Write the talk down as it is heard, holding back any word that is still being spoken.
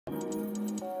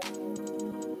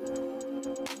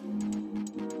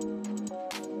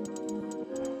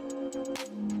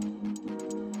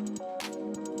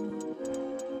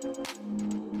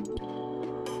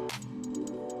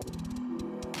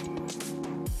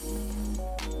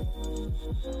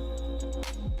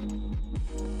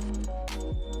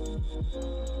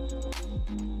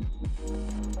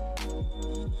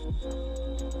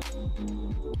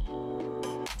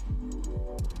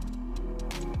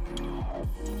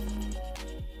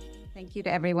Thank you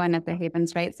to everyone at the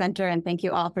Havens Right Center, and thank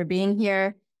you all for being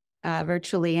here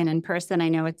virtually and in person. I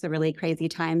know it's a really crazy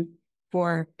time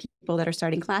for people that are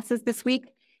starting classes this week,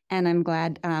 and I'm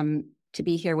glad to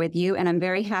be here with you. And I'm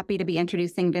very happy to be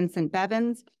introducing Vincent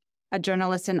Bevins, a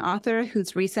journalist and author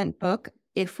whose recent book,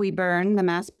 If We Burn, The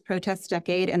Mass Protest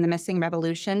Decade and the Missing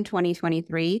Revolution,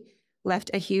 2023,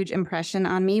 left a huge impression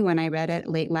on me when I read it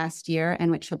late last year, and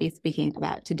which he'll be speaking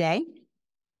about today.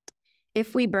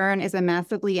 If We Burn is a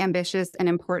massively ambitious and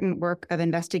important work of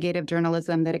investigative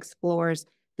journalism that explores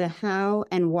the how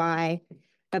and why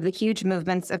of the huge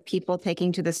movements of people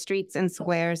taking to the streets and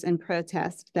squares in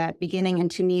protest that, beginning in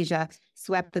Tunisia,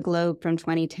 swept the globe from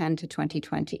 2010 to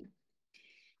 2020.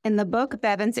 In the book,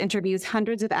 Bevins interviews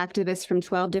hundreds of activists from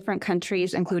 12 different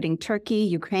countries, including Turkey,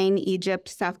 Ukraine, Egypt,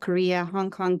 South Korea, Hong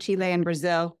Kong, Chile, and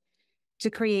Brazil, to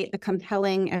create a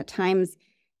compelling, at times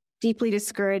deeply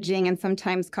discouraging and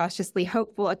sometimes cautiously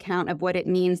hopeful account of what it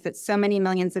means that so many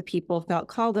millions of people felt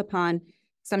called upon,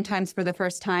 sometimes for the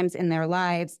first times in their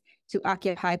lives, to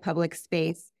occupy public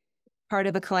space, part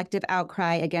of a collective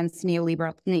outcry against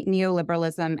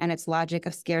neoliberalism and its logic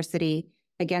of scarcity,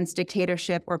 against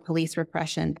dictatorship or police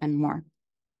repression, and more.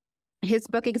 His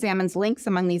book examines links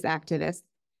among these activists,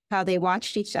 how they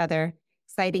watched each other,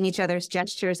 citing each other's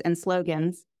gestures and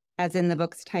slogans, as in the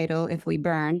book's title, If We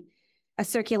Burn, a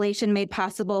circulation made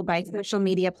possible by social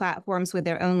media platforms with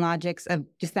their own logics of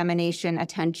dissemination,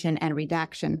 attention, and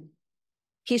redaction.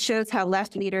 He shows how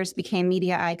left leaders became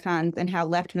media icons and how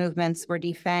left movements were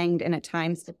defanged and at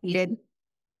times defeated,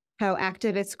 how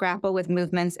activists grapple with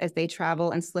movements as they travel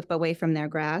and slip away from their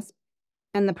grasp,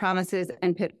 and the promises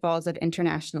and pitfalls of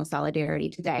international solidarity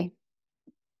today.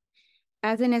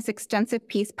 As in his extensive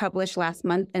piece published last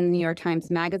month in the New York Times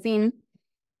Magazine,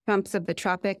 Trumps of the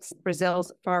Tropics,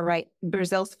 Brazil's far right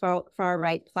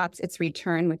plots its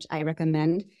return, which I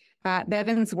recommend.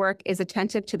 Bevins' work is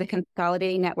attentive to the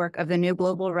consolidating network of the new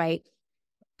global right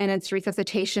and its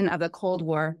resuscitation of the Cold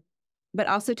War, but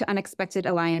also to unexpected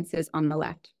alliances on the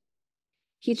left.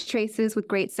 He traces with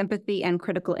great sympathy and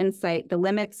critical insight the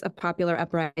limits of popular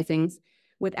uprisings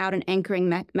without an anchoring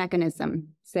mechanism,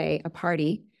 say a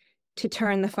party, to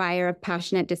turn the fire of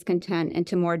passionate discontent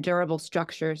into more durable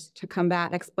structures to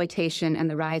combat exploitation and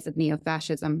the rise of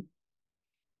neo-fascism.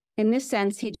 In this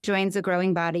sense, he joins a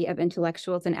growing body of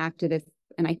intellectuals and activists,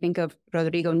 and I think of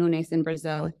Rodrigo Nunes in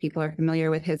Brazil, if people are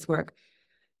familiar with his work,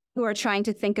 who are trying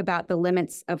to think about the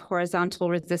limits of horizontal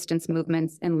resistance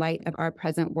movements in light of our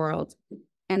present world.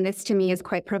 And this, to me, is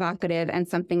quite provocative and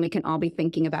something we can all be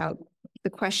thinking about. The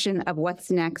question of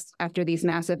what's next after these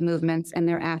massive movements and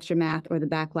their aftermath or the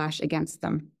backlash against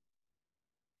them.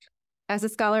 As a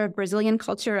scholar of Brazilian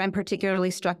culture, I'm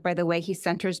particularly struck by the way he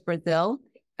centers Brazil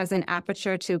as an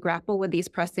aperture to grapple with these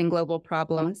pressing global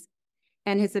problems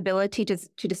and his ability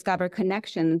to discover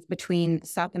connections between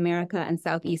South America and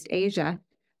Southeast Asia,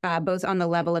 both on the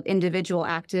level of individual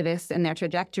activists and their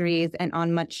trajectories and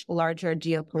on much larger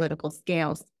geopolitical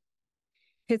scales.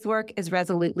 His work is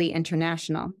resolutely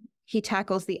international. He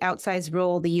tackles the outsized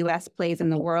role the U.S. plays in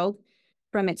the world,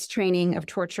 from its training of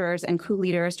torturers and coup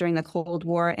leaders during the Cold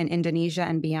War in Indonesia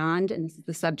and beyond. And this is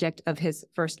the subject of his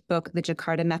first book, The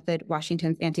Jakarta Method,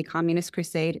 Washington's Anti-Communist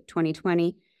Crusade,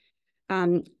 2020,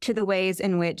 to the ways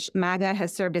in which MAGA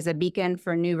has served as a beacon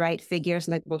for new right figures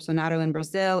like Bolsonaro in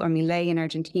Brazil or Milei in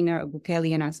Argentina or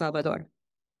Bukele in El Salvador.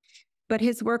 But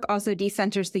his work also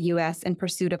decenters the U.S. in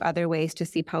pursuit of other ways to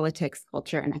see politics,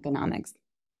 culture, and economics.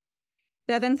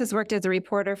 Bevins has worked as a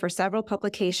reporter for several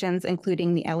publications,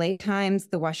 including the LA Times,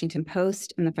 the Washington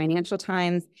Post, and the Financial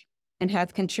Times, and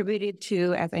has contributed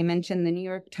to, as I mentioned, the New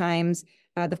York Times,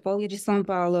 the Folha de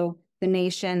S.Paulo, The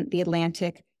Nation, The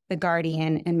Atlantic, The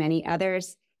Guardian, and many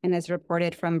others, and has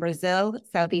reported from Brazil,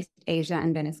 Southeast Asia,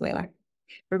 and Venezuela.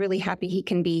 We're really happy he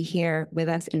can be here with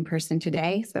us in person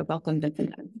today, so welcome,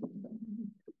 Vincent.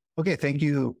 Okay, thank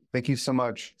you. Thank you so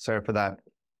much, Sarah, for that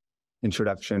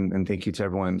introduction, and thank you to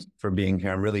everyone for being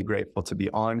here. I'm really grateful to be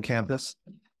on campus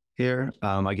here.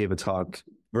 I gave a talk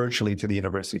virtually to the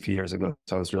university a few years ago,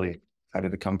 so I was really excited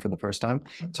to come for the first time.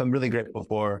 So I'm really grateful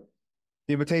for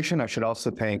the invitation. I should also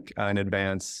thank in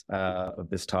advance of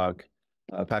this talk,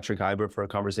 Patrick Iber for a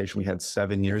conversation we had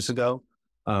 7 years ago,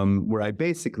 where I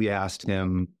basically asked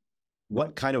him,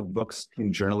 what kind of books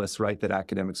can journalists write that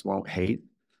academics won't hate?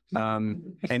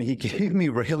 And he gave me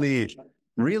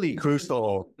really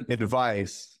crucial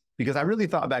advice, because I really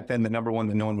thought back then that number one,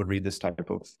 that no one would read this type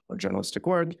of journalistic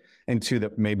work, and two,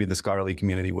 that maybe the scholarly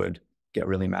community would get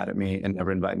really mad at me and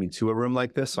never invite me to a room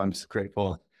like this. So I'm just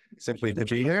grateful simply to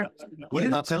be here. What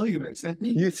did I tell you, Vincent?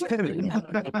 You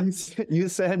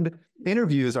said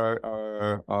interviews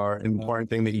are an important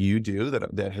thing that you do,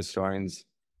 that historians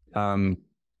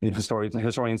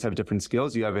have different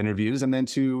skills. You have interviews, and then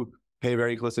to pay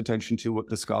very close attention to what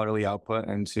the scholarly output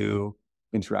and to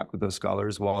interact with those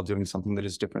scholars while doing something that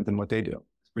is different than what they do.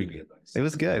 Pretty good advice. It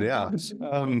was good, yeah.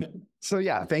 So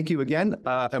yeah, thank you again.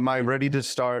 Am I ready to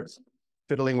start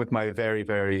fiddling with my very,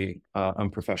 very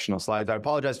unprofessional slides? I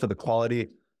apologize for the quality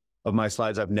of my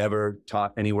slides. I've never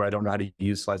taught anywhere. I don't know how to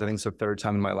use slides. I think it's the third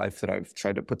time in my life that I've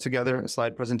tried to put together a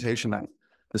slide presentation.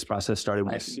 This process started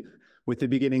with the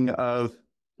beginning of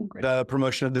the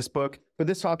promotion of this book. But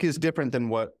this talk is different than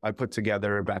what I put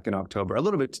together back in October. A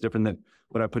little bit different than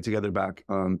what I put together back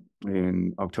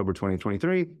in October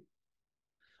 2023.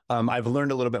 I've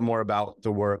learned a little bit more about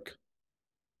the work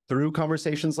through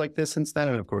conversations like this since then.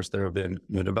 And of course, there have been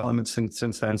new developments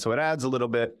since then. So it adds a little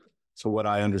bit to what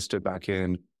I understood back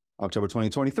in October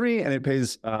 2023. And it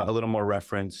pays a little more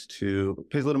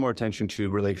attention to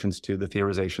relations to the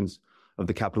theorizations of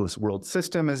the capitalist world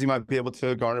system, as you might be able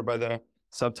to garner by the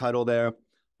subtitle there.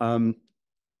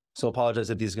 So apologize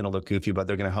if these are going to look goofy, but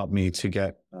they're going to help me to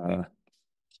get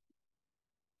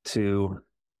to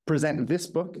present this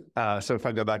book. So if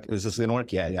I go back, is this going to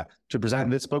work? Yeah. To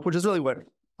present this book, which is really what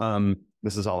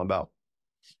this is all about.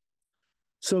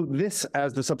 So this,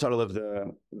 as the subtitle of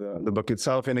the book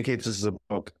itself indicates, this is a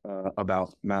book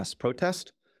about mass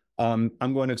protest. I'm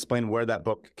going to explain where that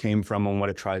book came from and what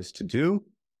it tries to do.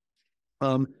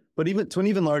 But even to an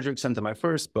even larger extent than my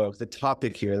first book, the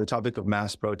topic here, the topic of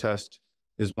mass protest,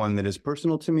 is one that is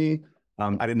personal to me.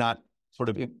 I did not sort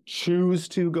of choose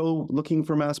to go looking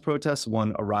for mass protests.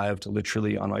 One arrived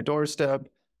literally on my doorstep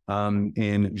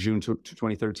in June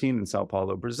 2013 in Sao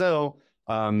Paulo, Brazil.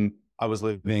 I was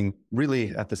living really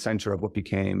at the center of what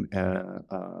became a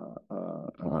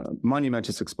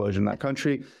monumentous explosion in that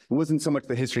country. It wasn't so much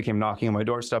the history came knocking on my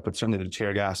doorstep, but certainly the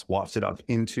tear gas wafted up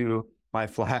into my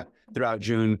flat throughout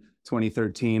June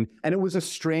 2013. And it was a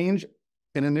strange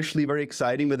and initially very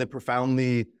exciting, but then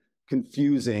profoundly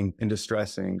confusing and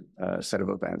distressing set of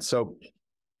events. So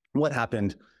what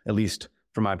happened, at least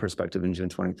from my perspective, in June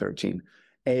 2013?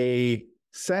 A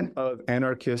set of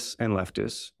anarchists and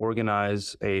leftists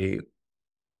organize a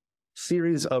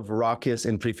series of raucous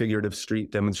and prefigurative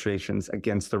street demonstrations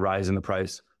against the rise in the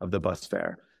price of the bus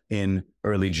fare in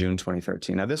early June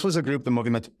 2013. Now, this was a group, the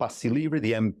Movimento Passe Livre,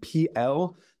 the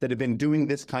MPL, that had been doing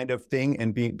this kind of thing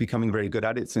and becoming very good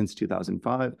at it since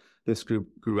 2005. This group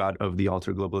grew out of the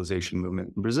alter globalization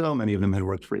movement in Brazil. Many of them had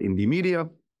worked for Indie Media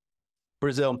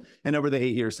Brazil. And over the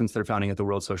 8 years since their founding at the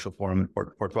World Social Forum in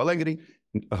Porto Alegre,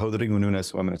 Rodrigo Nunes,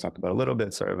 who I'm going to talk about a little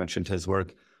bit, sorry I mentioned his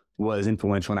work, was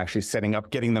influential in actually setting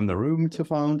up, getting them the room to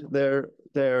found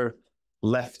their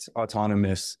left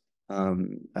autonomous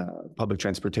public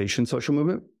transportation social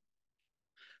movement.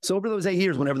 So over those 8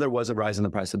 years, whenever there was a rise in the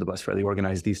price of the bus fare, they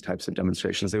organized these types of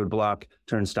demonstrations. They would block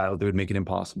turnstiles. They would make it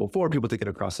impossible for people to get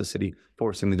across the city,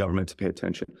 forcing the government to pay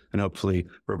attention and hopefully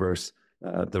reverse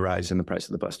the rise in the price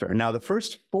of the bus fare. Now, the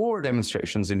first 4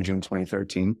 demonstrations in June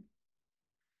 2013,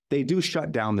 they do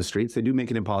shut down the streets. They do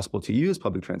make it impossible to use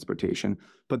public transportation,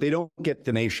 but they don't get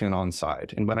the nation on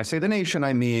side. And when I say the nation,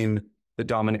 I mean the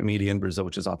dominant media in Brazil,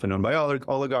 which is often owned by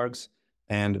oligarchs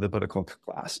and the political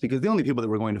class, because the only people that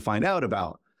were going to find out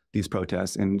about these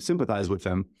protests and sympathize with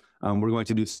them were going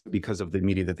to do so because of the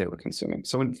media that they were consuming.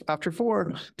 So after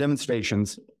 4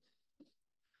 demonstrations,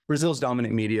 Brazil's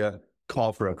dominant media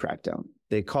call for a crackdown.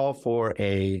 They call for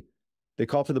the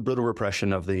brutal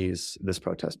repression of this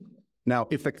protest. Now,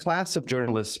 if the class of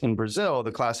journalists in Brazil,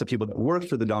 the class of people that work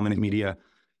for the dominant media,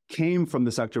 came from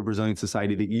the sector of Brazilian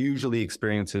society that usually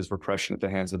experiences repression at the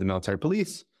hands of the military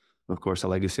police, of course, a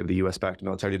legacy of the US-backed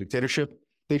military dictatorship,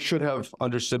 they should have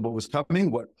understood what was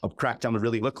coming, what a crackdown would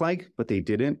really look like, but they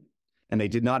didn't, and they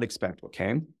did not expect what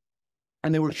came.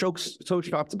 And they were so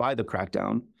shocked by the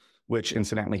crackdown, which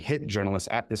incidentally hit journalists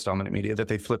at this dominant media, that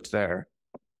they flipped their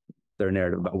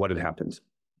narrative about what had happened.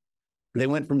 They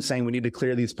went from saying we need to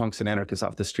clear these punks and anarchists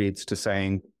off the streets to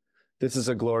saying this is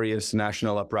a glorious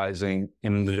national uprising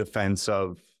in the defense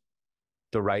of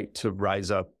the right to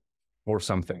rise up or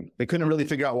something. They couldn't really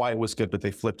figure out why it was good, but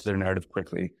they flipped their narrative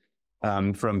quickly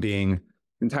from being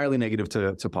entirely negative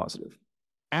to positive.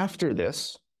 After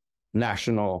this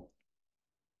national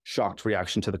shocked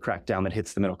reaction to the crackdown that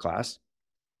hits the middle class,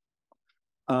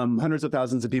 hundreds of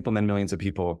thousands of people and then millions of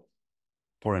people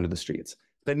pour into the streets.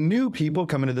 The new people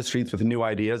come into the streets with new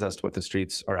ideas as to what the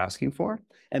streets are asking for,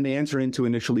 and they enter into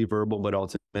initially verbal but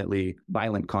ultimately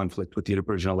violent conflict with the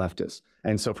original leftists.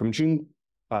 And so from June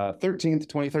 13th,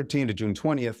 2013 to June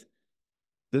 20th,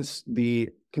 the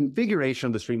configuration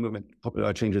of the street movement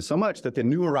changes so much that the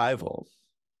new arrivals,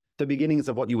 the beginnings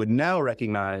of what you would now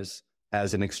recognize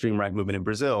as an extreme right movement in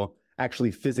Brazil,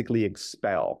 actually physically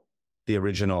expel the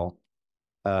original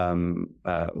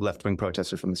left-wing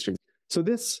protesters from the streets. So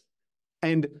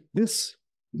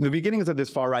the beginnings of this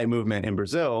far-right movement in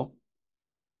Brazil,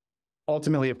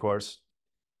 ultimately, of course,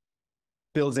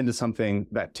 builds into something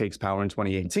that takes power in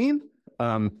 2018.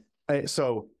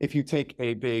 So if you take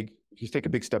a big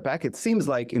step back, it seems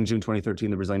like in June 2013,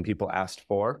 the Brazilian people asked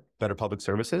for better public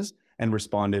services and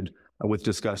responded with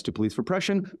disgust to police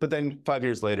repression. But then 5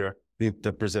 years later,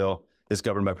 Brazil is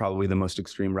governed by probably the most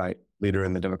extreme right leader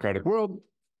in the democratic world,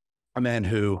 a man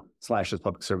who slashes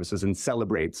public services and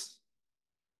celebrates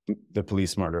the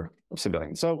police murder of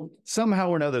civilians. So somehow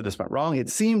or another, this went wrong. It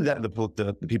seemed that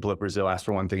the people of Brazil asked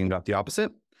for one thing and got the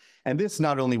opposite. And this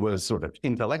not only was sort of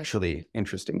intellectually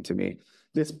interesting to me,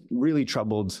 this really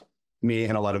troubled me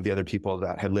and a lot of the other people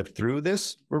that had lived through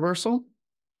this reversal.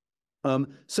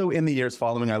 So in the years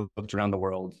following, I looked around the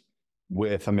world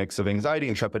with a mix of anxiety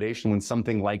and trepidation when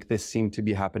something like this seemed to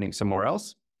be happening somewhere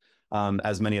else,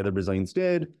 as many other Brazilians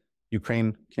did.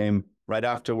 Ukraine came right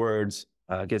afterwards.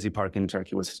 Gezi Park in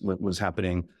Turkey was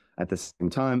happening at the same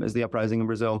time as the uprising in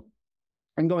Brazil.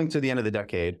 And going to the end of the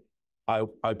decade,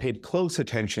 I paid close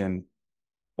attention,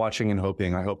 watching and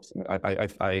hoping.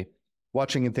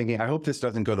 Watching and thinking, I hope this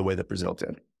doesn't go the way that Brazil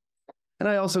did. And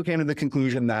I also came to the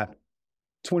conclusion that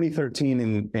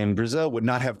 2013 in Brazil would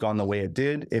not have gone the way it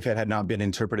did if it had not been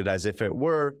interpreted as if it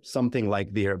were something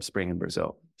like the Arab Spring in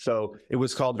Brazil. So it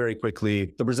was called very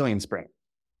quickly the Brazilian Spring.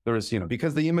 There was,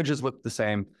 because the images looked the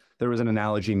same, there was an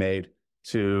analogy made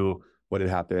to what had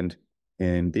happened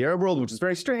in the Arab world, which is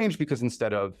very strange because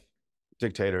instead of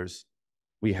dictators,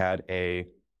 we had a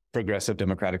progressive,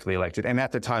 democratically elected, and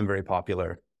at the time very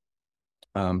popular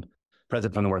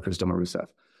president from the workers, Dilma Rousseff.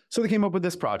 So they came up with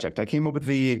this project. I came up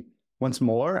with once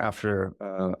more after,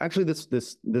 actually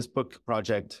this book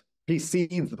project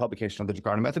precedes the publication of the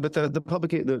Jakarta Method, but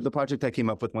the project I came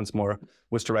up with once more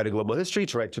was to write a global history,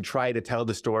 to try to tell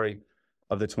the story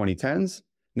of the 2010s.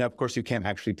 Now, of course, you can't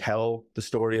actually tell the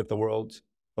story of the world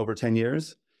over 10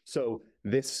 years. So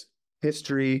this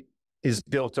history is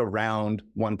built around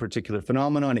one particular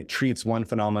phenomenon. It treats one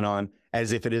phenomenon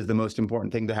as if it is the most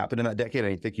important thing to happen in that decade.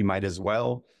 I think you might as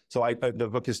well. So the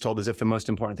book is told as if the most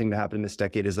important thing to happen in this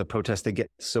decade is a protest that gets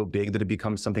so big that it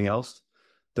becomes something else.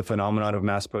 The phenomenon of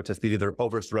mass protest that either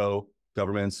overthrow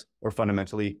governments or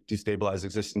fundamentally destabilize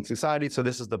existing society. So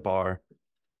this is the bar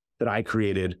that I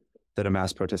created that a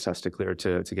mass protest has to clear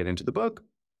to get into the book.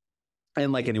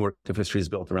 And like any work of history is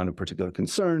built around a particular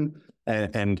concern.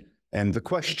 And the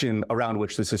question around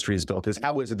which this history is built is,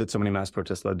 how is it that so many mass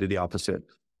protests led to the opposite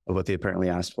of what they apparently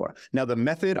asked for? Now, the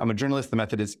method, I'm a journalist, the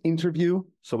method is interview.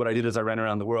 So what I did is I ran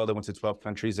around the world. I went to 12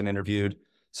 countries and interviewed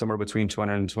somewhere between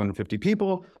 200 and 250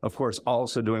 people. Of course,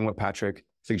 also doing what Patrick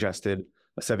suggested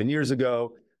 7 years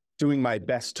ago, doing my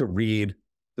best to read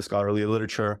the scholarly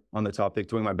literature on the topic,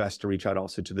 doing my best to reach out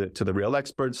also to the real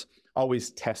experts,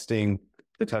 always testing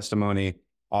the testimony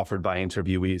offered by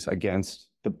interviewees against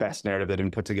the best narrative that had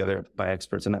been put together by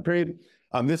experts in that period.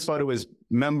 This photo is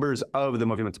members of the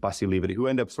Movimento Espaço Livre who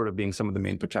end up sort of being some of the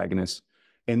main protagonists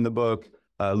in the book.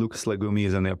 Lucas Legumi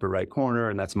is in the upper right corner,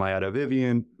 and that's Mayada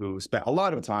Vivian, who spent a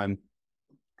lot of time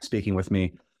speaking with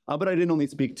me. But I didn't only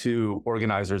speak to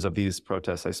organizers of these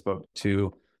protests. I spoke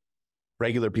to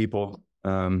regular people,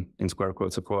 in square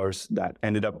quotes, of course, that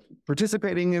ended up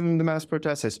participating in the mass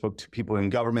protests. I spoke to people in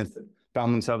government that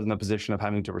found themselves in the position of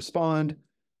having to respond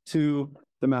to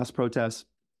the mass protests.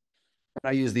 And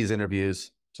I use these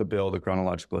interviews to build a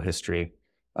chronological history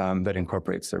that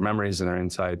incorporates their memories and their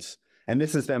insights. And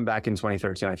this is them back in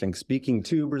 2013, I think, speaking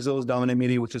to Brazil's dominant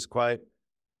media, which is quite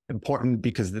important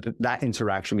because that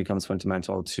interaction becomes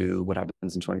fundamental to what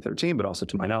happens in 2013, but also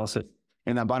to my analysis.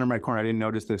 In that bottom right corner, I didn't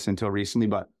notice this until recently,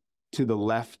 but to the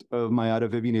left of Mayada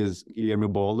Vivian is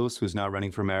Guilherme Boulos, who's now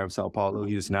running for mayor of Sao Paulo.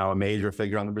 He is now a major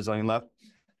figure on the Brazilian left.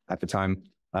 At the time,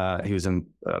 he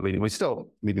was still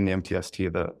leading the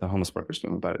MTST, the homeless workers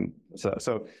movement. But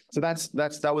so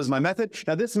that was my method.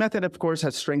 Now, this method, of course,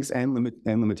 has strengths and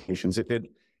limitations.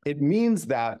 It means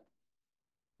that,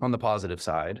 on the positive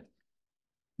side,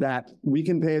 that we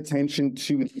can pay attention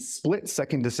to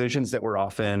split-second decisions that were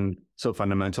often so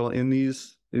fundamental in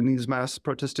these mass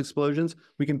protest explosions.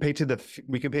 We can pay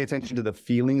attention to the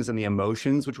feelings and the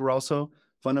emotions, which were also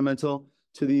fundamental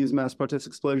to these mass protest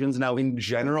explosions. Now, in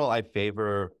general, I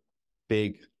favor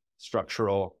big,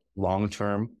 structural,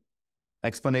 long-term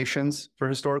explanations for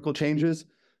historical changes.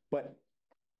 But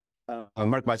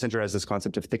Mark Meisinger has this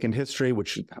concept of thickened history,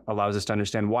 which allows us to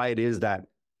understand why it is that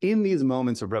in these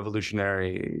moments of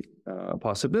revolutionary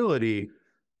possibility,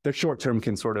 the short term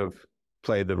can sort of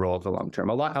play the role of the long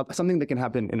term. Something that can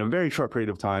happen in a very short period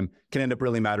of time can end up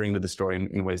really mattering to the story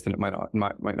in ways that it might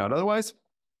not otherwise.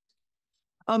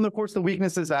 Of course, the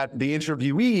weakness is that the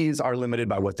interviewees are limited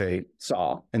by what they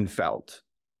saw and felt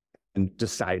and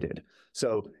decided.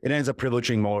 So it ends up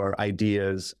privileging more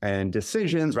ideas and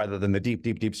decisions rather than the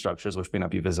deep structures, which may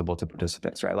not be visible to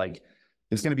participants, right? Like,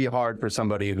 it's going to be hard for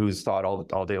somebody who's thought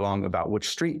all day long about which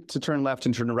street to turn left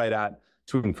and turn right at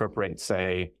to incorporate,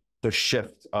 say, the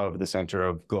shift of the center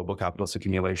of global capitalist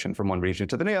accumulation from one region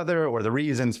to the other, or the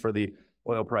reasons for the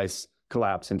oil price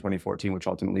collapse in 2014, which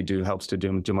ultimately helps to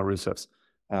doom Dilma Rousseff's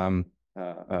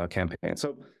campaign.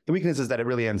 So the weakness is that it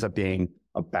really ends up being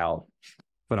about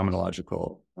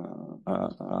phenomenological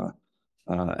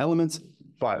elements,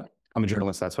 but I'm a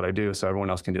journalist, that's what I do, so everyone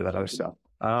else can do that other stuff.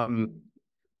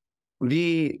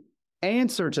 The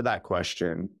answer to that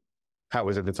question, how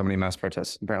is it that so many mass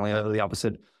protests apparently are the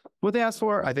opposite what they asked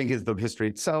for, I think is the history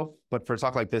itself. But for a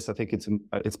talk like this, I think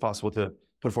it's possible to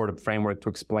put forward a framework to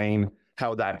explain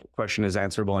how that question is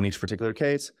answerable in each particular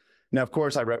case. Now, of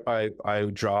course, I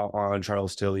draw on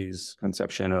Charles Tilly's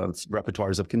conception of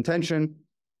repertoires of contention.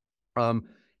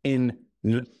 In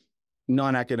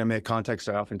non-academic context,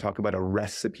 I often talk about a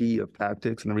recipe of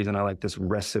tactics. And the reason I like this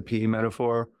recipe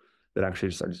metaphor that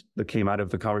actually that came out of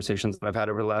the conversations that I've had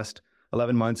over the last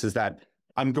 11 months is that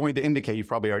I'm going to indicate, you've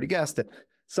probably already guessed, that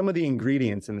some of the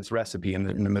ingredients in this recipe in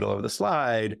the middle of the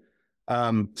slide,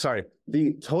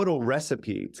 the total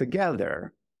recipe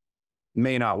together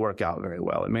may not work out very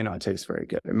well. It may not taste very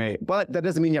good. But that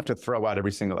doesn't mean you have to throw out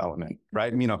every single element,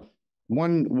 right? You know,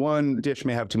 one dish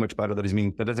may have too much butter. That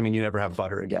doesn't mean you never have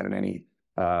butter again in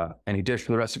any dish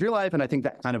for the rest of your life. And I think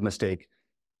that kind of mistake,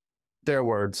 their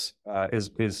words,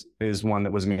 is one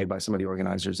that was made by some of the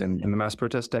organizers in the mass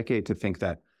protest decade, to think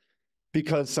that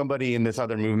because somebody in this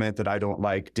other movement that I don't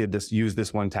like use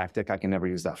this one tactic, I can never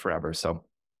use that forever. So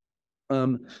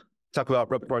talk about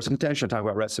repertoires of contention, talk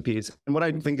about recipes. And what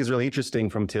I think is really interesting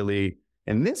from Tilly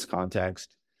in this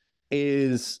context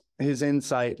is his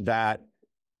insight that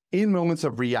in moments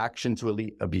of reaction to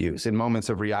elite abuse, in moments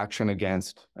of reaction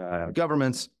against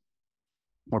governments,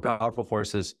 more powerful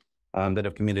forces that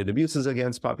have committed abuses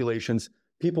against populations,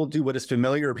 people do what is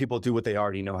familiar, or people do what they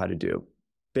already know how to do.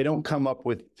 They don't come up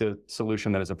with the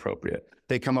solution that is appropriate.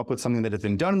 They come up with something that has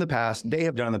been done in the past, they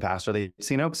have done in the past, or they've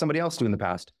seen somebody else do in the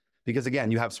past. Because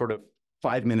again, you have sort of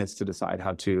 5 minutes to decide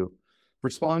how to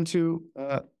respond to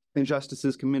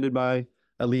injustices committed by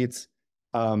elites.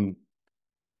 And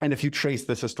if you trace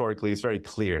this historically, it's very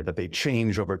clear that they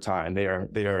change over time. They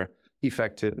are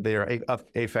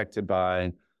affected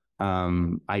by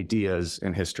ideas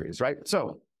and histories, right?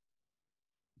 So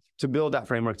to build that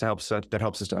framework that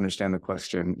helps us to understand the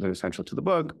question that is central to the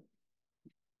book,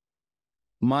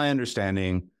 my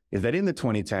understanding is that in the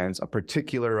 2010s, a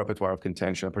particular repertoire of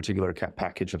contention, a particular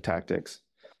package of tactics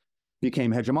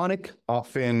became hegemonic,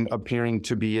 often appearing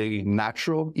to be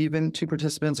natural even to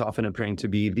participants, often appearing to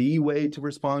be the way to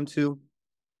respond to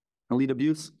elite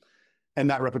abuse. And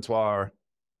that repertoire,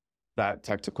 that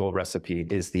tactical recipe,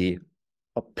 is the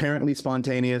apparently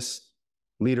spontaneous,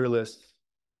 leaderless,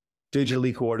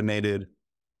 digitally coordinated,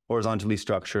 horizontally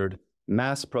structured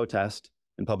mass protest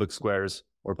in public squares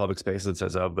or public spaces, it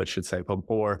says but should say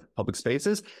or public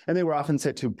spaces. And they were often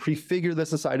said to prefigure the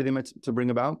society they meant to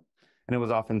bring about. And it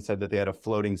was often said that they had a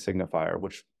floating signifier,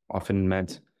 which often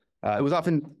meant, it was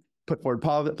often put forward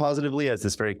positively as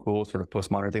this very cool sort of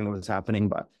postmodern thing that was happening.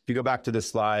 But if you go back to this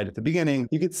slide at the beginning,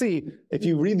 you can see, if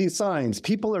you read these signs,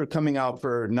 people are coming out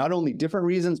for not only different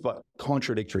reasons, but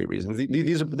contradictory reasons.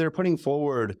 They're putting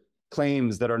forward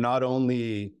claims that are not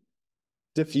only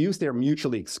diffuse, they're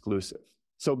mutually exclusive.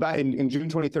 So back in June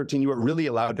 2013, you were really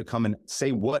allowed to come and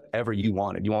say whatever you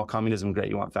wanted. You want communism, great.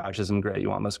 You want fascism, great. You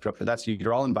want less corruption.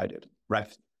 You're all invited,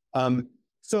 right?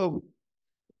 So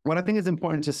what I think is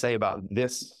important to say about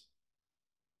this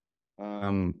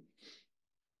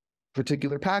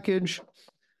particular package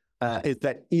is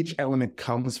that each element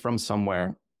comes from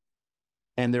somewhere.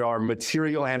 And there are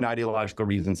material and ideological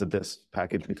reasons that this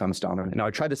package becomes dominant. Now,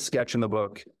 I tried to sketch in the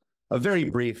book a very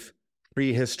brief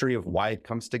prehistory of why it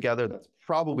comes together. That's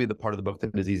probably the part of the book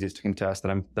that is easiest to contest,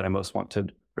 that I most want to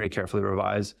very carefully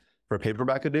revise for a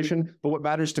paperback edition. But what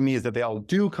matters to me is that they all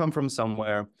do come from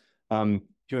somewhere.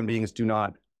 Human beings do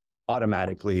not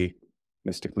automatically,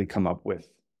 mystically come up with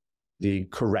the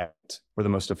correct or the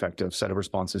most effective set of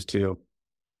responses to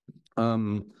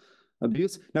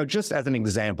abuse. Now, just as an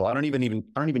example, I don't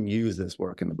even use this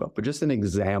work in the book, but just an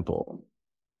example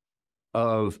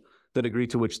of the degree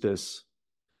to which this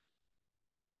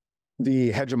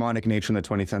the hegemonic nature in the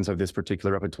 2010s of this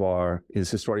particular repertoire is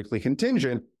historically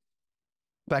contingent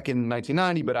back in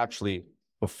 1990, but actually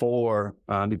before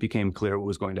it became clear what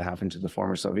was going to happen to the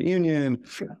former Soviet Union.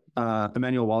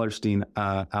 Emanuel Wallerstein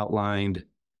outlined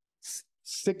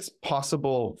 6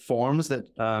 possible forms that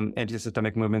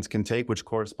anti-systemic movements can take, which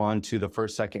correspond to the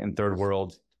first, second, and third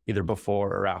world, either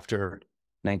before or after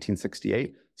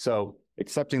 1968. So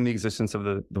accepting the existence of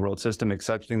the world system,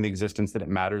 accepting the existence that it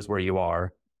matters where you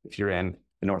are, if you're in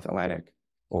the North Atlantic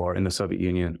or in the Soviet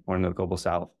Union or in the global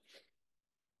South.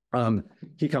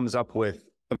 He comes up with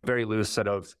a very loose set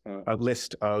of a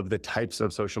list of the types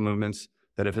of social movements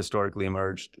that have historically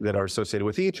emerged that are associated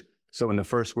with each. So in the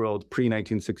first world,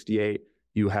 pre-1968,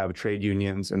 you have trade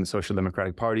unions and the social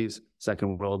democratic parties.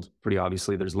 Second world, pretty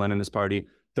obviously, there's Leninist party.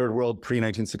 Third world,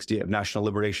 pre-1968, national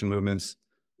liberation movements.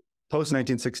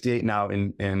 Post-1968, now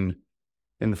in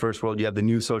the first world, you have the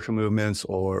new social movements,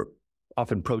 or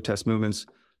often protest movements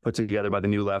put together by the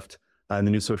new left, and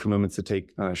the new social movements that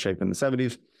take shape in the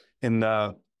 70s. In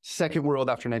the second world,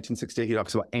 after 1968, he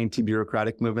talks about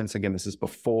anti-bureaucratic movements. Again, this is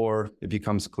before it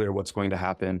becomes clear what's going to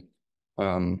happen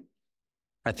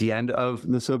at the end of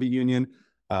the Soviet Union,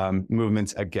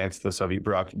 movements against the Soviet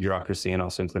bureaucracy, and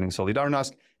also including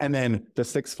Solidarnosc. And then the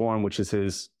sixth form, which is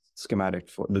his schematic,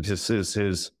 this is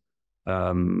his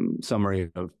summary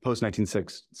of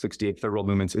post-1968 third world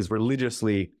movements, is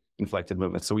religiously inflected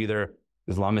movements. So either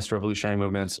Islamist revolutionary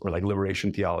movements or like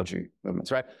liberation theology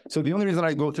movements, right? So the only reason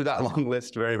I go through that long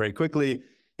list very, very quickly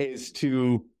is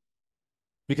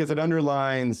because it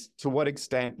underlines to what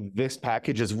extent this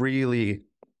package is really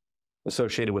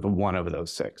associated with one of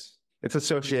those 6. It's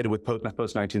associated with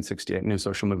post-1968 new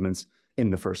social movements in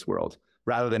the first world,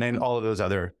 rather than in all of those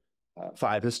other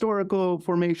 5 historical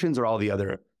formations or all the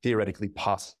other theoretically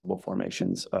possible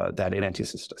formations that an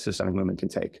anti-systemic movement can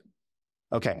take.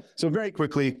 Okay, so very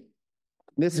quickly,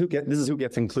 this is who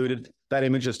gets included. That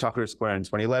image is Tahrir Square in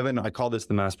 2011. I call this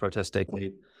the mass protest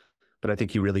decade, but I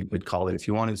think you really would call it, if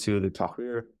you wanted to, the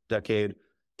Tahrir decade.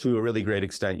 To a really great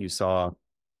extent, you saw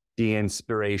the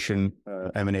inspiration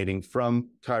emanating from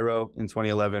Cairo in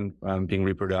 2011, being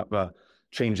reproduced,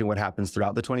 changing what happens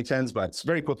throughout the 2010s. But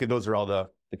very quickly, those are all the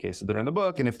cases that are in the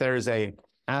book. And if there is a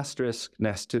asterisk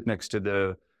next to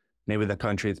the name of the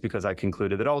country, it's because I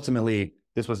concluded that ultimately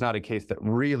this was not a case that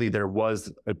really there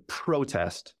was a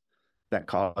protest that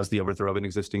caused the overthrow of an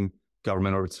existing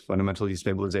government or its fundamental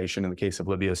destabilization. In the case of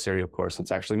Libya, Syria, of course,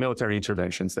 it's actually military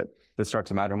interventions that start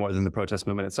to matter more than the protest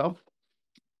movement itself.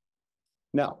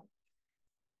 Now,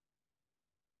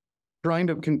 trying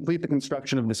to complete the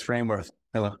construction of this framework,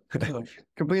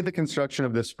 complete the construction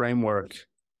of this framework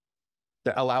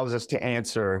that allows us to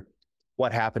answer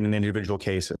what happened in individual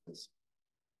cases.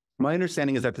 My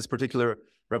understanding is that this particular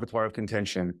repertoire of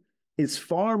contention is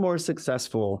far more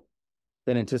successful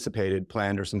than anticipated,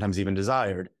 planned, or sometimes even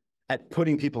desired at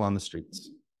putting people on the streets.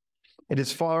 It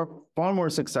is far more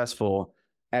successful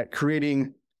at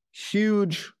creating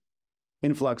huge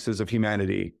influxes of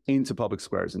humanity into public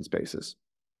squares and spaces.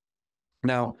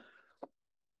 Now,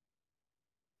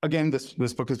 again,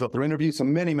 this book is built through interviews, so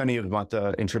many of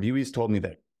the interviewees told me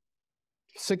that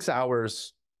 6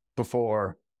 hours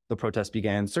before the protest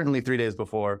began, certainly 3 days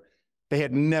before, they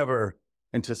had never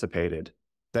anticipated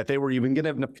that they were even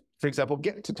going to, for example,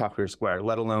 get to Tahrir Square,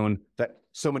 let alone that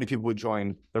so many people would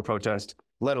join their protest,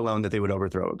 let alone that they would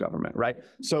overthrow a government, right?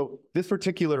 So this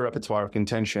particular repertoire of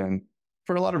contention,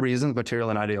 for a lot of reasons,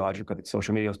 material and ideological, I think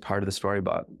social media was part of the story,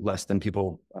 but less than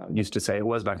people used to say it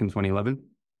was back in 2011,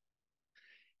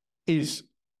 is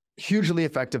hugely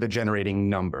effective at generating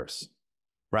numbers,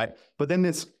 right? But then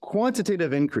this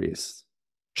quantitative increase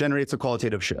generates a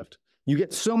qualitative shift. You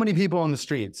get so many people on the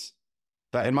streets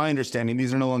that, in my understanding,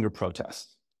 these are no longer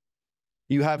protests.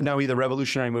 You have now either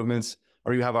revolutionary movements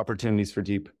or you have opportunities for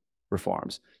deep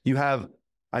reforms. You have,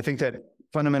 I think that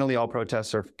fundamentally all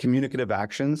protests are communicative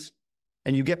actions,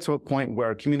 and you get to a point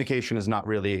where communication is not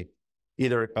really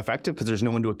either effective because there's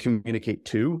no one to communicate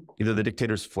to. Either the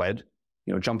dictators fled,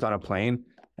 jumped on a plane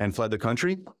and fled the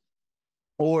country,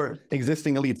 or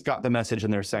existing elites got the message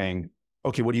and they're saying,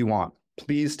 okay, what do you want?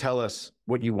 Please tell us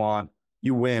what you want.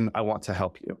 You win. I want to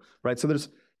help you, right? So there's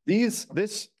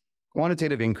this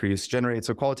quantitative increase generates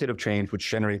a qualitative change, which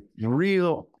generates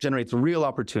real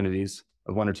opportunities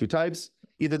of one or two types.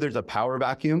 Either there's a power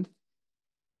vacuum,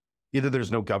 either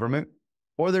there's no government,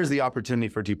 or there's the opportunity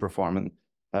for deep reform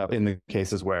in the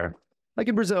cases where, like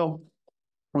in Brazil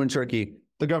or in Turkey,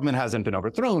 the government hasn't been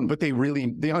overthrown, but they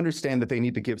understand that they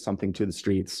need to give something to the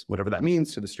streets, whatever that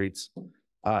means to the streets,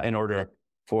 in order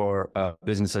for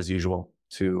business as usual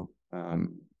to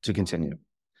continue.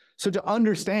 So to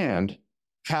understand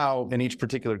how in each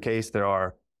particular case there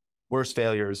are worse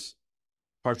failures,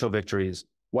 partial victories,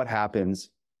 what happens.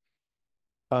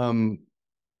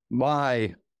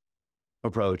 My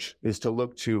approach is to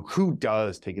look to who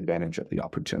does take advantage of the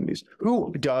opportunities,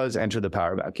 who does enter the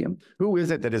power vacuum, who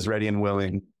is it that is ready and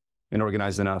willing and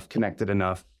organized enough, connected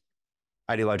enough,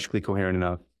 ideologically coherent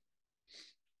enough,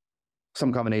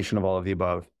 some combination of all of the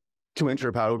above, to enter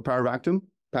a power vacuum,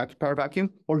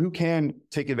 or who can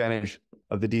take advantage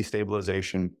of the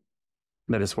destabilization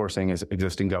that is forcing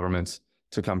existing governments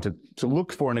to come to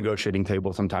look for a negotiating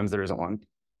table. Sometimes there isn't one,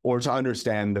 or to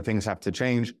understand that things have to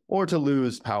change, or to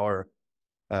lose power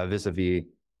vis-a-vis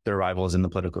their rivals in the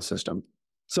political system.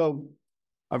 So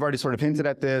I've already sort of hinted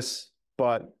at this,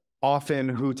 but often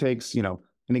who takes, some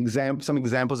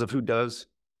examples of who does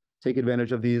take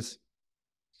advantage of these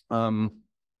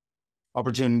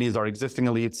opportunities are existing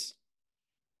elites.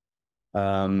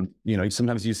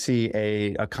 Sometimes you see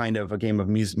a kind of a game of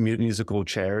musical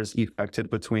chairs effected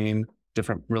between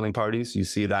different ruling parties. You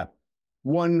see that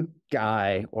one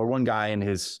guy and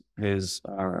his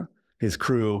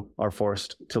crew are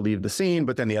forced to leave the scene,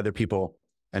 but then the other people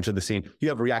enter the scene. You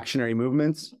have reactionary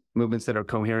movements that are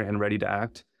coherent and ready to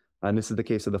act. And this is the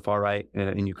case of the far right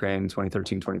in Ukraine in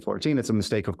 2013, 2014. It's a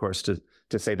mistake, of course, to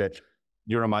say that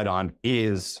Euromaidan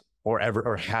is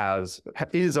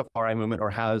a far right movement or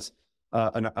has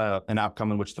an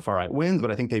outcome in which the far right wins.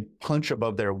 But I think they punch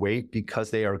above their weight because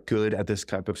they are good at this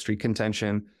type of street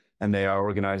contention and they are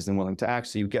organized and willing to act.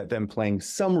 So you get them playing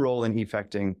some role in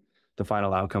effecting the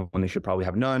final outcome when they should probably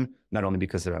have none, not only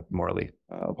because they're morally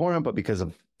abhorrent, but because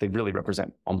they really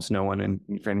represent almost no one in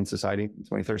Ukrainian society in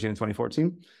 2013 and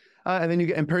 2014. And then you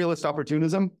get imperialist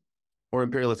opportunism or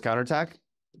imperialist counterattack.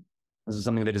 This is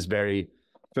something that is very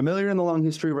familiar in the long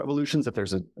history of revolutions. If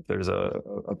there's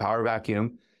a power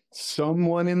vacuum,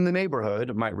 someone in the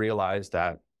neighborhood might realize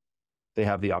that they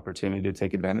have the opportunity to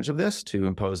take advantage of this, to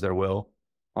impose their will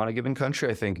on a given country.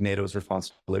 I think NATO's response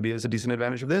to Libya is a decent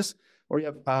advantage of this. Or you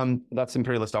have, that's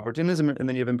imperialist opportunism, and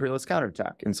then you have imperialist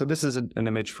counterattack. And so this is an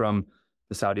image from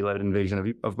the Saudi-led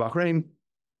invasion of Bahrain,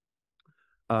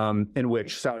 in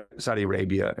which Saudi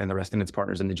Arabia and the rest and its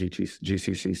partners in the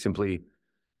GCC simply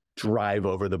drive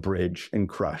over the bridge and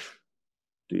crush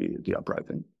the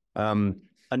uprising.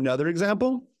 Another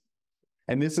example,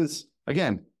 and this is,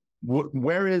 again,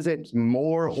 where is it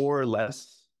more or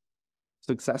less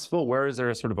successful? Where is there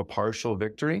a sort of a partial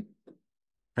victory?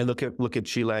 I look at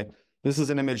Chile. This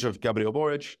is an image of Gabriel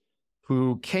Boric,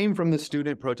 who came from the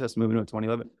student protest movement of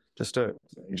 2011.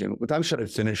 What time should I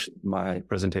finish my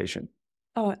presentation?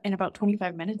 Oh, in about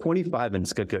 25 minutes. 25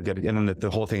 minutes, good. And then the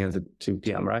whole thing is at 2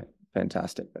 p.m., right?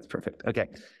 Fantastic, that's perfect. Okay,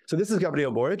 so this is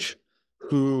Gabriel Boric,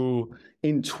 who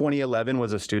in 2011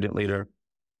 was a student leader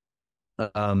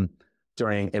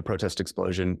during a protest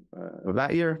explosion of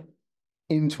that year.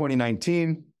 In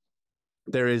 2019,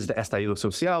 there is the Estallido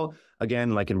Social.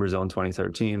 Again, like in Brazil in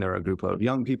 2013, there are a group of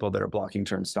young people that are blocking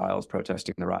turnstiles,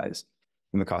 protesting the rise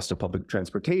in the cost of public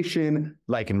transportation.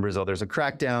 Like in Brazil, there's a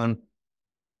crackdown.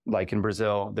 Like in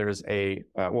Brazil, there's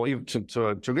even to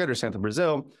a greater extent in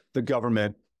Brazil, the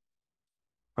government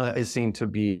is seen to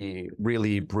be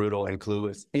really brutal and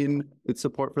clueless in its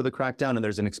support for the crackdown. And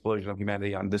there's an explosion of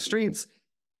humanity on the streets,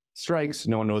 strikes,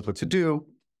 no one knows what to do.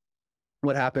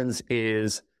 What happens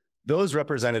is those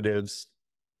representatives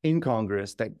in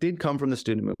Congress that did come from the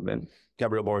student movement,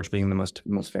 Gabriel Boric being the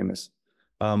most famous,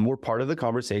 were part of the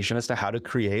conversation as to how to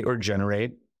create or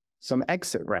generate some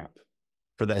exit ramp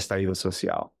for the Estallido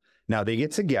Social. Now they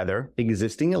get together,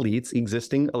 existing elites,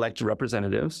 existing elected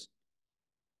representatives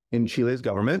in Chile's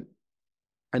government,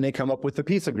 and they come up with the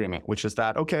peace agreement, which is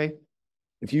that, okay,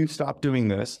 if you stop doing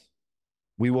this,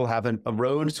 we will have a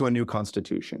road to a new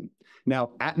constitution.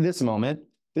 Now, at this moment,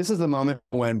 this is the moment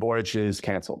when Boric is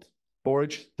canceled.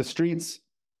 Boric, the streets,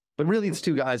 but really it's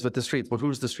two guys, but the streets, but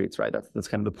who's the streets, right? That's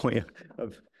kind of the point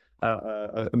of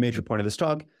a major point of this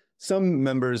talk. Some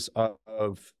members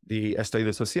of the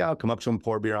Estallido Social come up to him,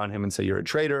 pour beer on him and say, you're a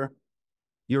traitor.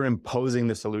 You're imposing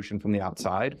the solution from the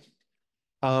outside.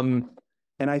 And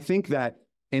I think that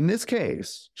in this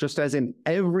case, just as in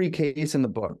every case in the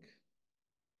book,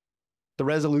 the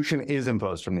resolution is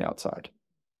imposed from the outside.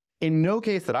 In no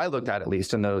case that I looked at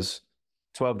least in those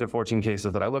 12 to 14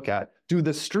 cases that I look at, do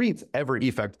the streets ever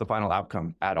effect the final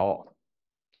outcome at all.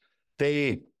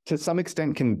 They, to some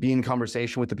extent, can be in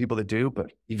conversation with the people that do,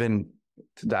 but even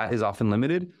that is often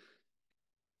limited.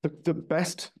 The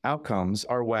best outcomes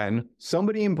are when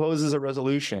somebody imposes a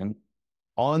resolution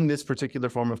on this particular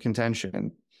form of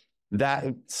contention that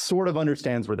sort of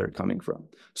understands where they're coming from.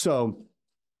 So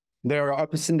there are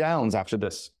ups and downs after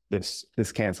this this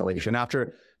cancellation.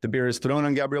 After the beer is thrown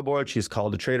on Gabriel Boric, she's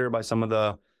called a traitor by some of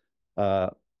the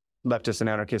leftists and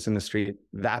anarchists in the street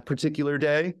that particular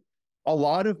day. A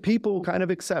lot of people kind of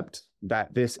accept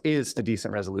that this is a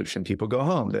decent resolution. People go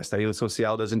home. The Estadio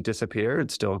Social doesn't disappear.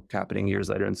 It's still happening years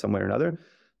later in some way or another,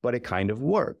 but it kind of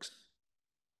works.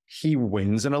 He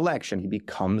wins an election. He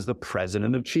becomes the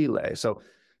president of Chile. So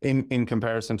in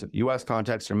comparison to the US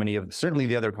context or certainly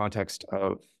the other context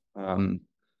of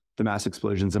the mass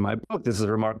explosions in my book, this is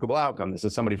a remarkable outcome. This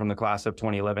is somebody from the class of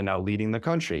 2011 now leading the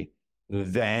country.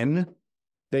 Then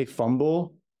they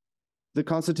fumble the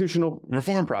constitutional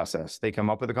reform process. They come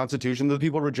up with a constitution that the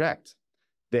people reject.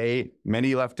 Many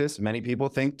leftists, many people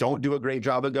think don't do a great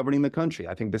job of governing the country.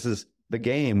 I think this is the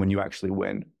game when you actually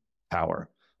win power,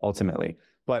 ultimately.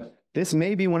 But this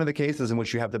may be one of the cases in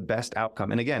which you have the best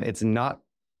outcome. And again, it's not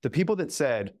the people that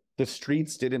said the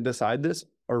streets didn't decide this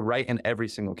are right in every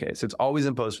single case. It's always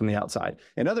imposed from the outside.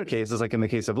 In other cases, like in the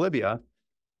case of Libya,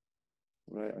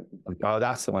 oh,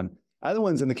 that's the one. Other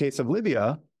ones in the case of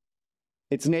Libya,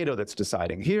 it's NATO that's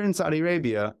deciding. Here in Saudi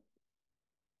Arabia,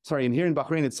 and here in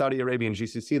Bahrain, it's Saudi Arabia and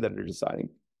GCC that are deciding.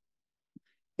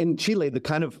 In Chile, the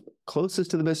kind of closest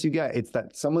to the best you get, it's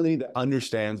that somebody that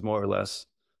understands more or less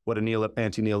what an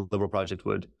anti-neoliberal project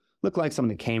would look like, someone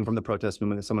that came from the protest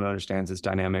movement, someone who understands its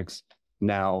dynamics,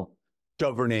 now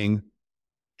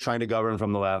trying to govern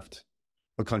from the left,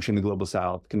 a country in the global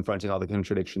south, confronting all the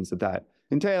contradictions that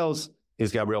entails,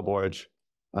 is Gabriel Boric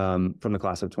from the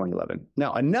class of 2011.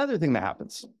 Now, another thing that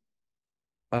happens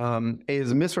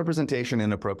is misrepresentation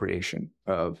and appropriation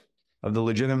of the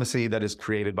legitimacy that is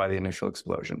created by the initial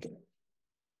explosion.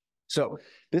 So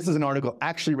this is an article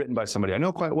actually written by somebody I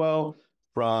know quite well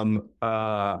from,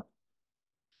 I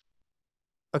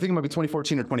think it might be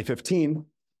 2014 or 2015.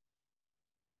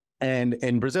 And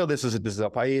in Brazil, this is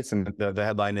El País, and the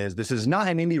headline is, "This is not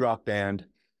an indie rock band.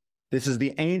 This is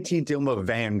the anti-Dilma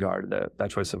vanguard."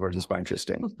 That choice of words is quite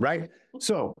interesting, right?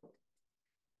 So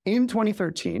in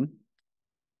 2013,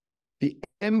 the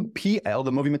MPL,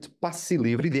 the Movimento Passe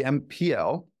Livre, the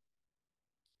MPL,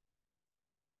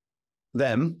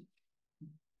 them,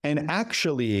 and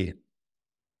actually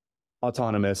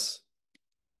autonomous,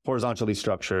 horizontally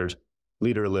structured,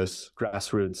 leaderless,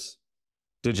 grassroots,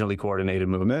 digitally coordinated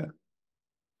movement,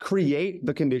 create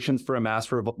the conditions for a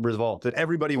mass revolt that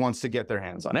everybody wants to get their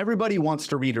hands on. Everybody wants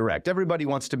to redirect. Everybody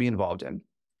wants to be involved in.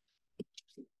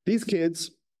 These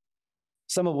kids,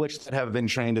 some of which have been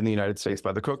trained in the United States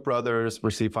by the Koch brothers,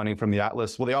 receive funding from the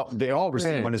Atlas. Well, they all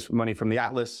receive money from the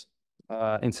Atlas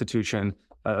institution,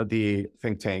 the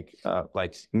think tank,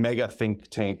 like mega think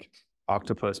tank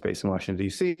Octopus based in Washington,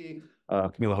 D.C.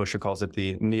 Camila Hosher calls it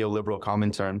the neoliberal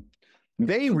Comintern.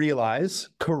 They realize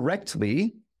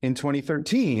correctly in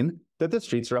 2013 that the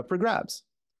streets are up for grabs.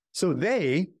 So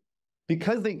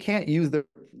because they can't use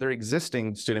their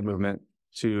existing student movement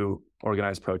to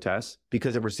organize protests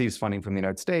because it receives funding from the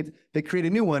United States, they create a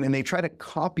new one and they try to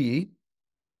copy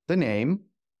the name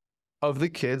of the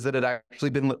kids that had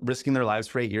actually been risking their lives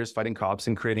for 8 years fighting cops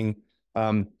and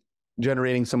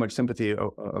generating so much sympathy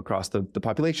across the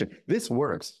population. This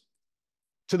works.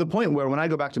 To the point where when I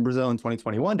go back to Brazil in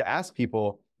 2021 to ask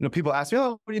people, people ask me,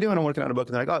 "Oh, what are you doing?" I'm working on a book.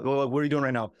 And they're like, "Oh, well, what are you doing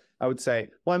right now?" I would say,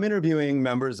 "Well, I'm interviewing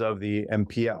members of the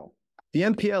MPL." The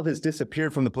MPL has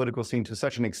disappeared from the political scene to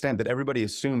such an extent that everybody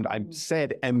assumed I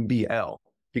said MBL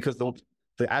because the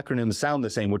acronyms sound the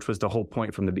same, which was the whole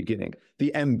point from the beginning.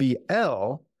 The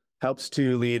MBL helps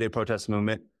to lead a protest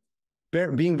movement,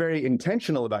 being very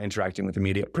intentional about interacting with the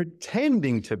media,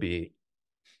 pretending to be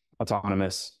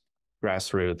autonomous,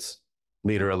 grassroots,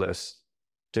 leaderless,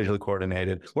 digitally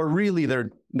coordinated, or really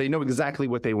they know exactly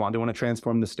what they want. They want to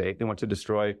transform the state. They want to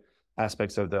destroy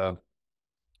aspects of the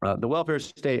welfare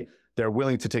state. They're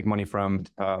willing to take money from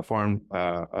foreign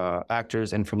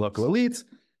actors and from local elites.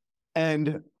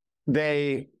 And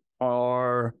they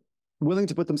are willing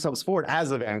to put themselves forward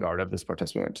as the vanguard of this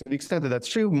protest movement. To the extent that that's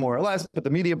true, more or less, but the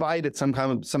media bite, it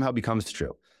somehow becomes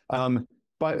true.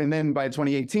 And then by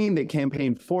 2018, they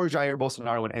campaigned for Jair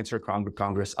Bolsonaro and entered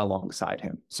Congress alongside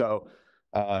him. So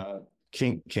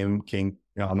King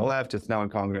on the left, it's now in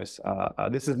Congress.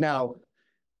 This is now,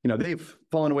 they've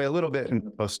fallen away a little bit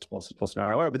in post-Bolsonaro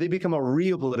era, but they become a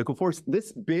real political force.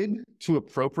 This bid to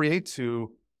appropriate,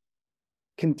 to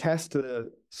contest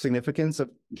the significance of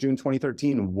June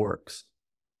 2013 works.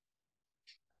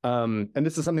 And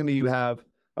this is something that you have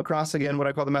across, again, what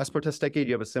I call the mass protest decade.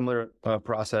 You have a similar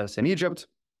process in Egypt.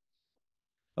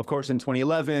 Of course, in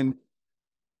 2011,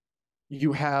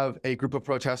 you have a group of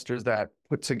protesters that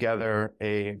put together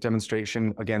a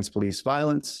demonstration against police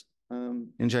violence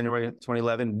in January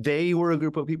 2011. They were a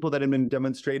group of people that had been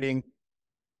demonstrating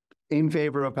in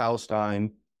favor of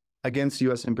Palestine, against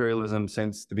U.S. imperialism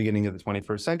since the beginning of the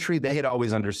 21st century. They had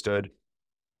always understood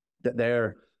that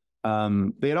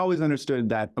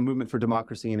a movement for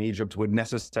democracy in Egypt would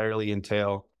necessarily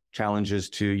entail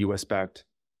challenges to U.S.-backed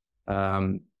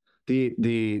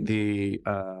the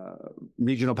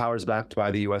regional powers backed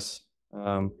by the U.S.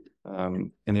 In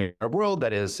the Arab world,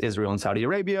 that is Israel and Saudi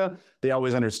Arabia. They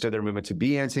always understood their movement to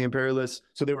be anti-imperialist.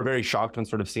 So they were very shocked when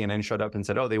sort of CNN showed up and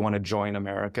said, oh, they want to join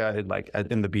America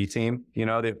in the B team. You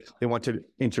know, they want to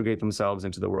integrate themselves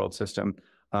into the world system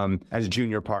as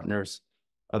junior partners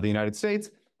of the United States.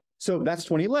 So that's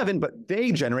 2011, but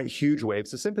they generate huge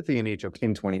waves of sympathy in Egypt.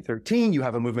 In 2013, you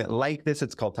have a movement like this.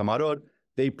 It's called Tamarod.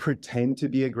 They pretend to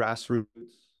be a grassroots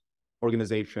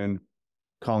organization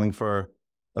calling for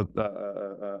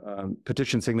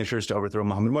petition signatures to overthrow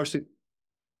Mohammed Morsi.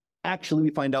 Actually, we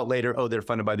find out later, oh, they're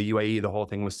funded by the UAE. The whole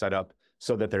thing was set up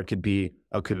so that there could be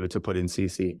a coup to put in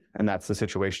Sisi. And that's the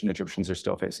situation Egyptians are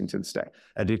still facing to this day.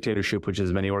 A dictatorship, which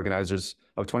as many organizers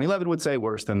of 2011 would say,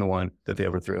 worse than the one that they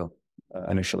overthrew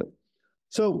initially.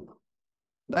 So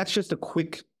that's just a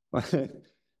quick,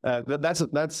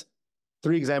 that's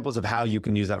 3 examples of how you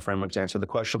can use that framework to answer the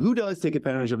question. Who does take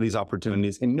advantage of these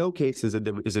opportunities? In no case is it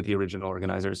the original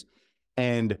organizers.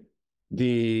 And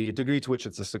the degree to which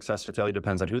it's a success or failure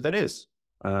depends on who that is.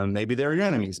 Maybe they're your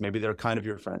enemies. Maybe they're kind of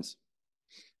your friends.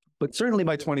 But certainly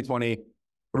by 2020, a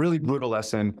really brutal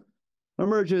lesson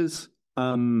emerges.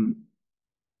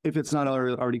 If it's not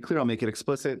already clear, I'll make it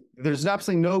explicit. There's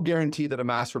absolutely no guarantee that a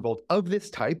mass revolt of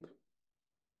this type,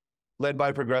 led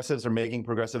by progressives or making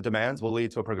progressive demands, will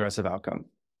lead to a progressive outcome.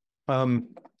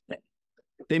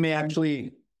 They may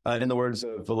actually, in the words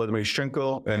of Volodymyr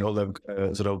Shchenko and Oleg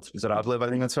Zaravlev, I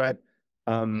think that's right,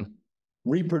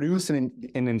 reproduce and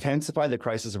intensify the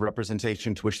crisis of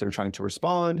representation to which they're trying to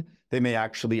respond. They may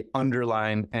actually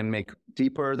underline and make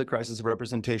deeper the crisis of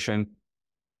representation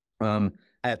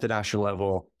at the national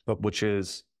level, but which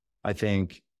is, I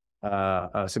think,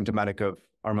 symptomatic of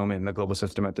our moment in the global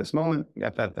system at this moment,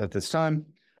 at this time.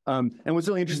 And what's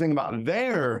really interesting about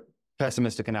their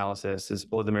pessimistic analysis is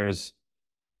Volodymyr's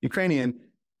Ukrainian,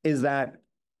 is that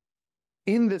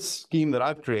in this scheme that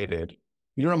I've created,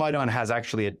 Euromaidan has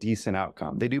actually a decent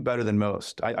outcome. They do better than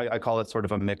most. I call it sort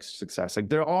of a mixed success. Like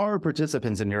there are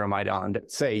participants in Euromaidan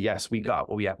that say, yes, we got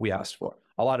what we asked for.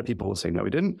 A lot of people will say, no, we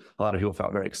didn't. A lot of people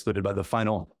felt very excluded by the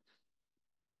final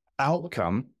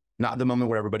outcome, not the moment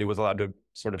where everybody was allowed to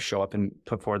sort of show up and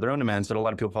put forward their own demands, but a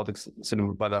lot of people felt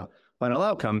excluded by the final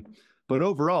outcome. But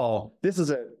overall, this is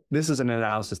an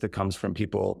analysis that comes from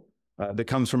people, that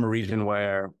comes from a region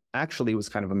where actually it was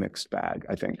kind of a mixed bag,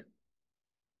 I think.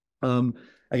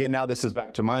 Again, now this is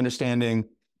back to my understanding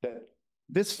that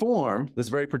this form, this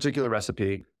very particular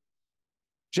recipe,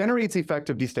 generates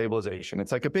effective destabilization.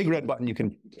 It's like a big red button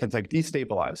it's like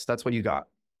destabilize. That's what you got.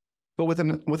 But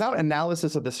without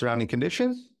analysis of the surrounding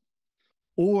conditions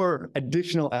or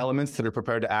additional elements that are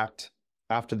prepared to act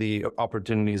after the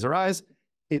opportunities arise,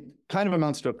 it kind of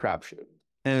amounts to a crapshoot.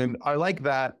 And I like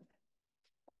that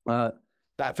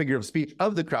figure of speech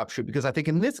of the crapshoot, because I think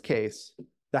in this case,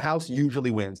 the House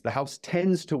usually wins. The House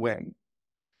tends to win.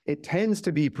 It tends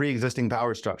to be pre-existing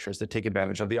power structures that take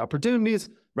advantage of the opportunities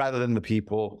rather than the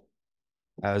people,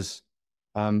 as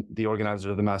the organizers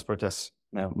of the mass protests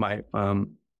might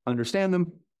understand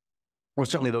them, or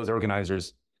certainly those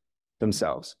organizers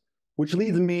themselves. Which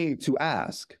leads me to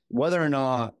ask whether or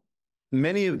not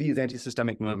many of these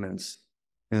anti-systemic movements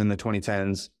in the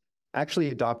 2010s actually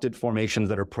adopted formations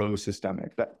that are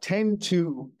pro-systemic, that tend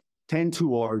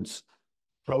towards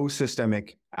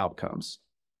pro-systemic outcomes.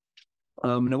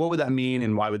 Now, what would that mean,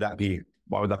 and why would that be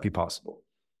possible?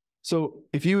 So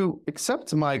if you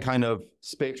accept my kind of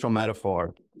spatial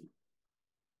metaphor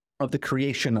of the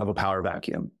creation of a power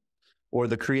vacuum or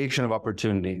the creation of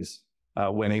opportunities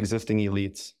when existing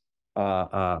elites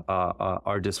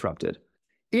are disrupted,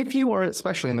 if you are,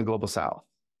 especially in the global South,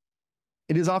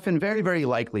 it is often very, very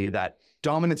likely that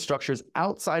dominant structures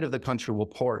outside of the country will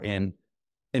pour in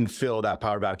and fill that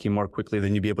power vacuum more quickly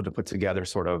than you'd be able to put together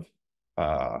sort of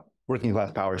working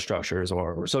class power structures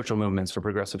or social movements or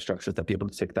progressive structures that be able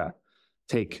to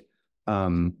take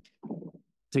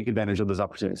advantage of those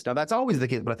opportunities. Now, that's always the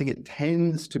case, but I think it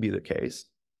tends to be the case.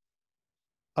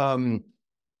 So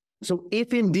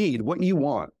if indeed what you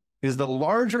want is the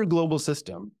larger global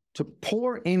system to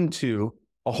pour into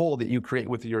a hole that you create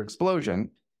with your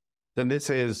explosion, then this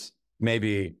is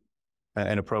maybe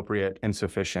an appropriate and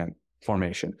sufficient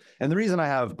formation. And the reason I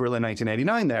have Berlin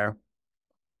 1989 there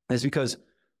is because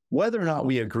whether or not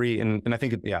we agree, and I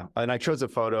think, and I chose a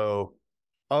photo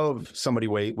of somebody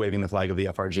waving the flag of the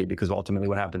FRG, because ultimately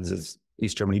what happens is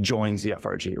East Germany joins the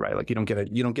FRG, right? Like you don't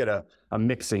get a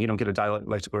mixing, you don't get a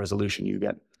dialectical resolution, you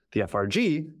get the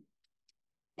FRG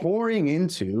pouring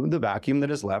into the vacuum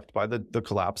that is left by the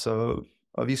collapse of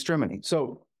East Germany.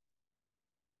 So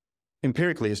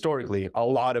empirically, historically, a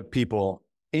lot of people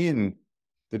in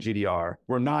the GDR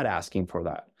were not asking for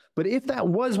that. But if that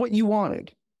was what you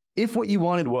wanted, if what you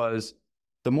wanted was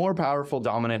the more powerful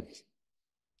dominant,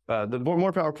 the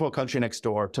more powerful country next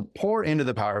door to pour into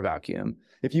the power vacuum,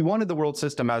 if you wanted the world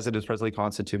system as it is presently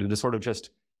constituted to sort of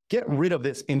just get rid of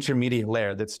this intermediate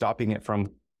layer that's stopping it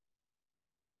from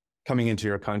coming into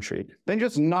your country, then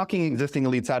just knocking existing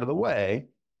elites out of the way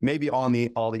may be all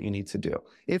that you need to do.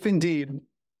 If indeed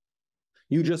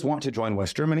you just want to join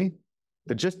West Germany,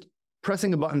 that just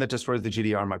pressing a button that destroys the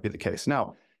GDR might be the case.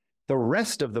 Now, the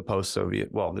rest of the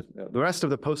post-Soviet, well, the rest of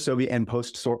the post-Soviet and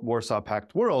post-Warsaw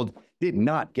Pact world did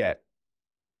not get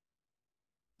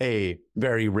a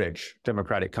very rich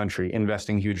democratic country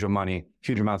investing huge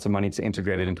amounts of money to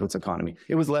integrate it into its economy.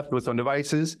 It was left with its own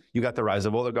devices. You got the rise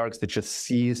of oligarchs that just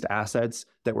seized assets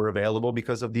that were available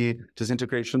because of the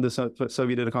disintegration of the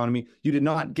Soviet economy. You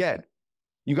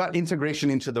got integration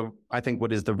into I think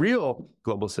what is the real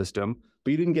global system,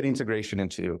 but you didn't get integration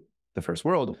into the first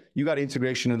world. You got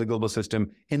integration in the global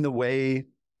system in the way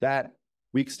that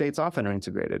weak states often are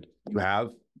integrated. You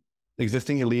have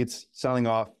existing elites selling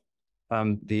off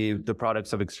the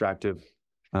products of extractive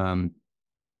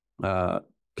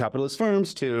capitalist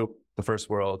firms to the first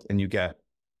world, and you get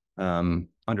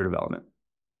underdevelopment.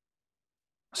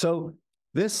 So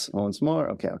this once more,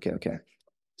 okay.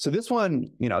 So this one,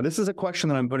 this is a question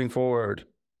that I'm putting forward.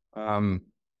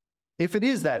 If it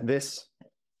is the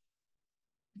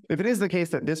case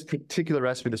that this particular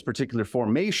recipe, this particular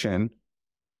formation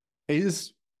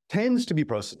tends to be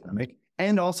pro-systemic,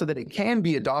 and also that it can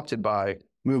be adopted by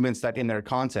movements that in their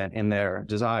content, in their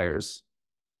desires,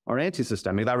 are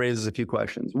anti-systemic, that raises a few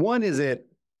questions. One is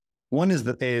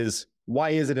why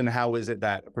is it and how is it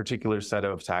that a particular set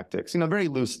of tactics, very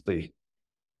loosely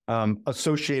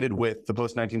associated with the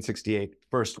post-1968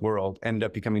 first world, end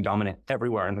up becoming dominant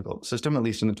everywhere in the global system, at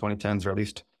least in the 2010s, or at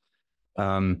least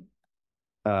when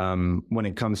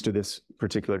it comes to this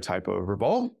particular type of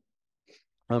revolt?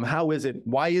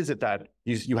 Why is it that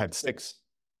you had six?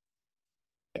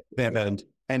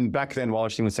 And back then,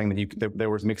 Wallerstein was saying that there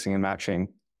was mixing and matching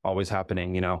always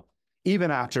happening,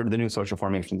 even after the new social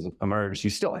formations emerged, you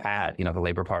still had, the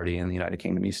Labour Party in the United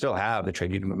Kingdom, you still have the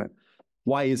trade union movement.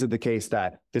 Why is it the case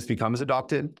that this becomes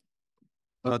adopted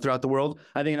throughout the world?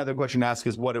 I think another question to ask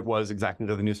is what it was exactly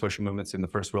that the new social movements in the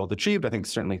first world achieved. I think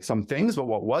certainly some things, but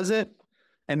what was it?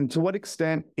 And to what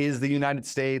extent is the United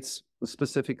States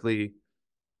specifically,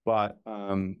 but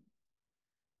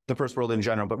the first world in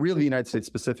general, but really the United States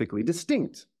specifically,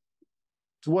 distinct?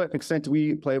 To what extent do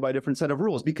we play by a different set of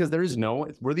rules? Because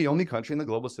we're the only country in the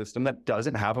global system that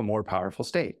doesn't have a more powerful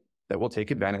state that will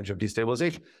take advantage of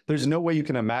destabilization. There's no way you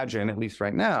can imagine, at least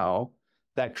right now,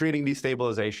 that creating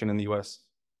destabilization in the US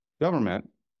government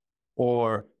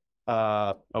or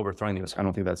overthrowing the US, I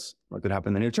don't think that's what could happen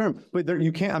in the near term, but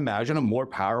you can't imagine a more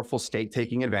powerful state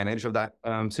taking advantage of that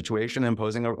situation and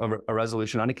imposing a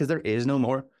resolution on it, because there is no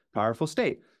more powerful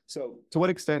state. So to what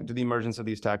extent do the emergence of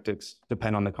these tactics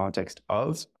depend on the context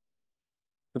of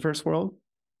the first world?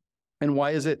 And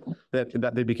why is it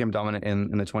that they became dominant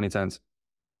in the 2010s?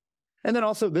 And then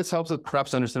also this helps us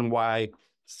perhaps understand why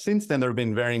since then there have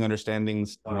been varying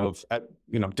understandings of,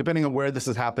 depending on where this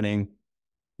is happening,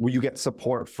 will you get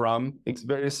support from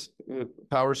various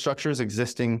power structures,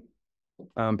 existing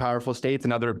powerful states,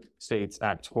 and other states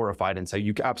act horrified and say,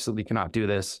 you absolutely cannot do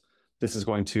this. This is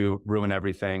going to ruin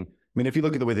everything. I mean, if you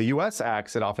look at the way the US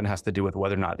acts, it often has to do with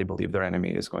whether or not they believe their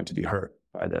enemy is going to be hurt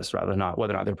by this, rather than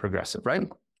whether or not they're progressive, right?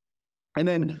 And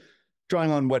then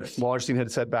drawing on what Wallerstein had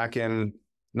said back in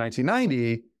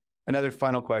 1990, another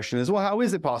final question is, well, how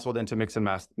is it possible then to mix and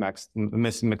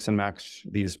match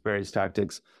these various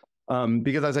tactics?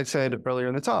 Because as I said earlier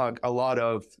in the talk, a lot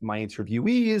of my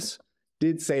interviewees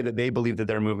did say that they believe that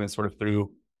their movement sort of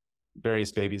threw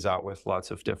various babies out with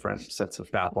lots of different sets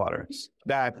of bathwater,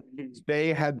 that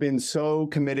they had been so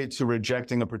committed to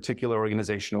rejecting a particular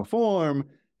organizational form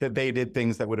that they did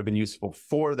things that would have been useful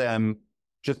for them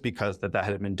just because that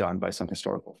had been done by some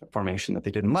historical formation that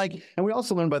they didn't like. And we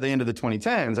also learned by the end of the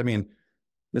 2010s, I mean,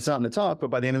 it's not in the talk, but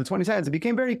by the end of the 2010s, it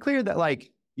became very clear that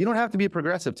you don't have to be a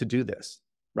progressive to do this,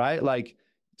 right?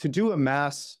 To do a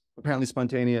mass, apparently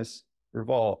spontaneous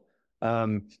revolt,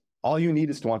 all you need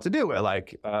is to want to do it.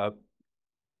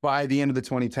 By the end of the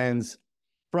 2010s,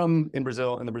 in the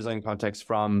Brazilian context,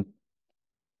 from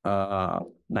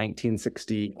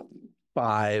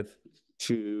 1965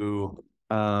 to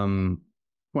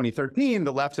 2013,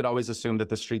 the left had always assumed that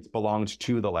the streets belonged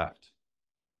to the left.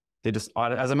 They just,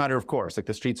 as a matter of course, like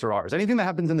the streets are ours. Anything that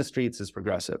happens in the streets is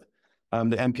progressive.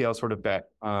 The MPL sort of bet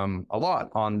a lot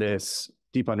on this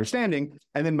deep understanding.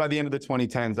 And then by the end of the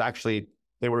 2010s, actually,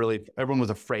 everyone was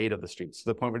afraid of the streets, to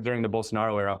the point where during the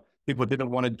Bolsonaro era, people didn't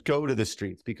want to go to the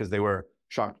streets because they were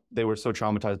shocked. They were so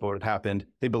traumatized by what had happened.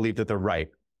 They believed that the right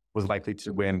was likely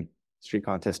to win street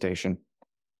contestation.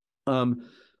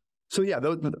 So yeah,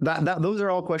 those are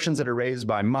all questions that are raised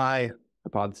by my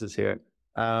hypothesis here.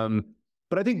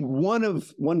 But I think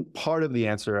one part of the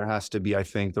answer has to be, I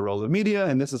think, the role of media.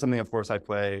 And this is something, of course, I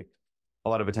pay a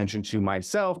lot of attention to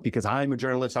myself because I'm a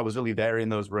journalist. I was really there in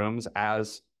those rooms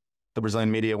as the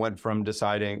Brazilian media went from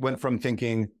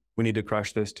thinking we need to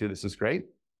crush this to this is great.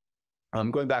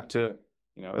 Going back to,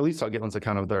 at least I'll get one's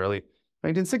account of the early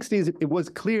 1960s, it was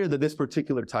clear that this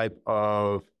particular type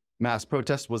of mass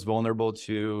protest was vulnerable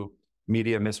to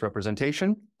media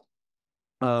misrepresentation.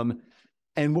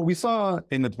 And what we saw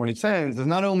in the 2010s is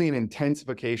not only an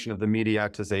intensification of the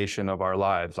mediatization of our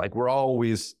lives, like we're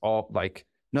always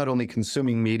not only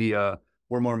consuming media,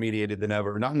 we're more mediated than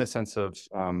ever, not in the sense of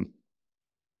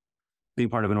being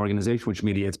part of an organization which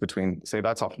mediates between, say,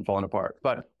 that's often fallen apart,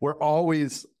 but we're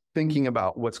always thinking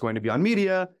about what's going to be on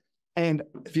media. And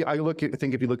if you look at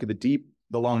the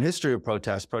long history of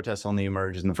protests only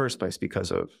emerged in the first place because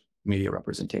of media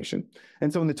representation.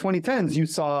 And so in the 2010s, you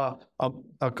saw a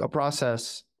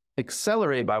process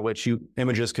accelerate by which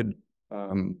images could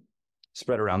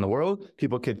spread around the world.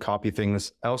 People could copy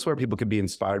things elsewhere. People could be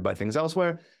inspired by things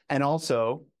elsewhere. And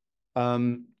also,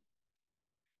 that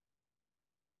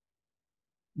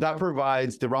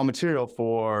provides the raw material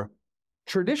for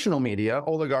traditional media,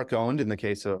 oligarch-owned in the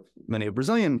case of many of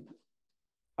Brazilian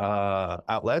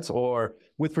outlets, or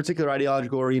with particular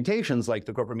ideological orientations like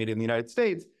the corporate media in the United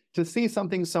States, to see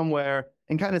something somewhere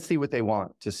and kind of see what they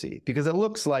want to see. Because it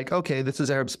looks like, okay, this is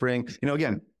Arab Spring.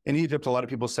 Again, in Egypt, a lot of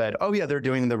people said, oh yeah, they're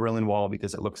doing the Berlin Wall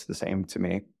because it looks the same to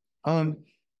me. And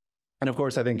of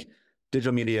course, I think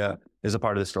digital media is a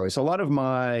part of the story. So a lot of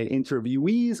my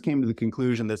interviewees came to the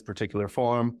conclusion this particular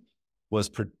form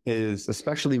is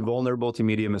especially vulnerable to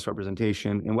media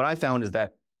misrepresentation. And what I found is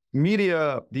that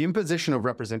media, the imposition of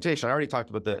representation, I already talked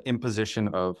about the imposition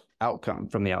of outcome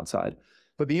from the outside,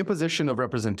 but the imposition of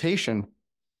representation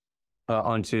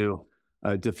onto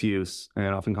diffuse and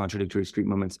often contradictory street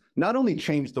movements not only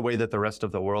changed the way that the rest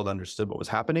of the world understood what was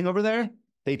happening over there,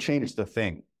 they changed the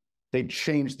thing. They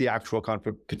changed the actual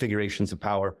configurations of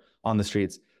power on the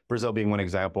streets, Brazil being one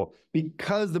example,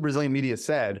 because the Brazilian media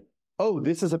said, oh,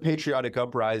 this is a patriotic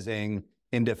uprising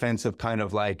in defense of kind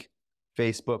of like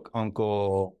Facebook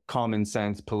uncle, common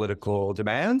sense political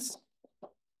demands.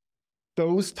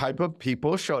 Those type of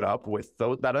people showed up with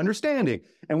that understanding.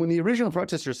 And when the original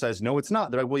protester says, no, it's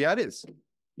not, they're like, well, yeah, it is.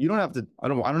 You don't have to, I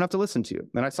don't have to listen to you.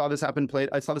 And I saw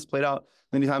this played out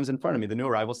many times in front of me. The new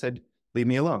arrival said, leave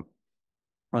me alone.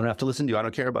 I don't have to listen to you. I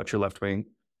don't care about your left-wing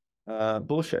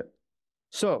bullshit.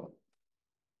 So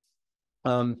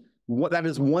that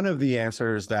is one of the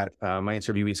answers that my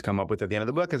interviewees come up with at the end of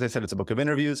the book. As I said, it's a book of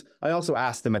interviews. I also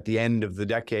asked them at the end of the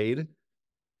decade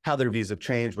how their views have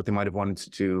changed, what they might have wanted to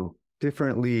do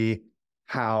differently,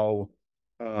 how,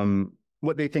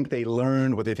 what they think they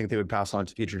learned, what they think they would pass on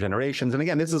to future generations. And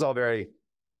again, this is all very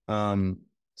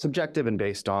subjective and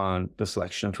based on the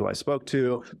selection of who I spoke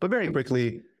to. But very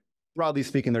quickly, broadly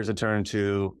speaking, there's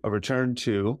a return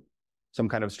to some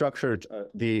kind of structure,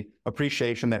 the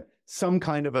appreciation that some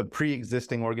kind of a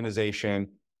pre-existing organization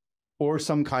or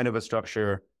some kind of a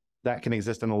structure that can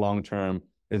exist in the long term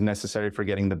is necessary for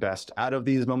getting the best out of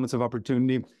these moments of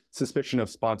opportunity. Suspicion of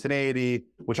spontaneity,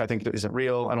 which I think isn't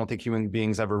real. I don't think human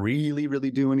beings ever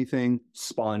really do anything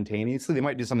spontaneously. They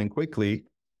might do something quickly.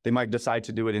 They might decide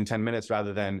to do it in 10 minutes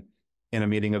rather than in a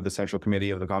meeting of the Central Committee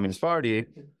of the Communist Party.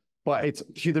 But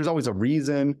there's always a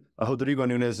reason. Rodrigo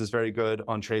Nunes is very good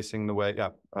on tracing the way,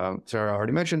 Sarah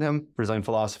already mentioned him, Brazilian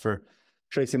philosopher,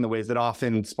 tracing the ways that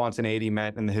often spontaneity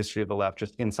meant in the history of the left,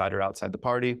 just inside or outside the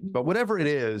party. But whatever it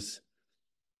is,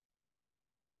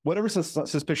 whatever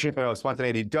suspicion of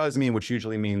spontaneity does mean, which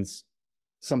usually means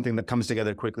something that comes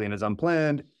together quickly and is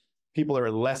unplanned, people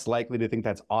are less likely to think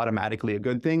that's automatically a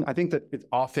good thing. I think that it's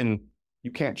often,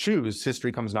 you can't choose.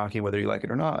 History comes knocking whether you like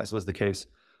it or not, as was the case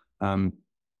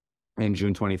in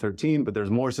June 2013, but there's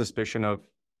more suspicion of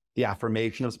the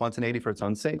affirmation of spontaneity for its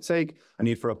own sake, a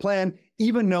need for a plan,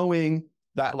 even knowing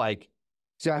that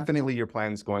definitely your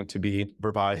plan is going to be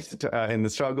revised in the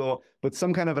struggle, but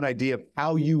some kind of an idea of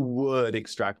how you would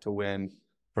extract a win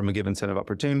from a given set of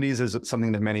opportunities is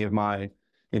something that many of my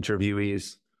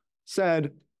interviewees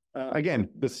said. Again,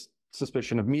 this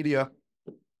suspicion of media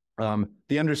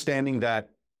The understanding that,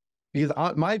 because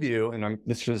my view, and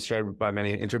this is shared by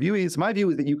many interviewees, my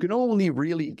view is that you can only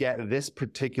really get this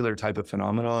particular type of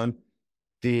phenomenon,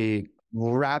 the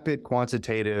rapid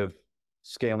quantitative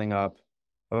scaling up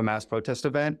of a mass protest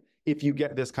event, if you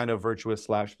get this kind of virtuous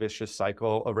 / vicious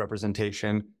cycle of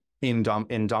representation in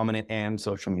dominant and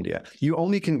social media. You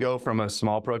only can go from a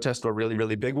small protest to a really,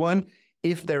 really big one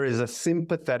if there is a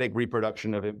sympathetic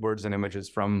reproduction of words and images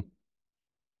from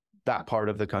that part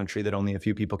of the country that only a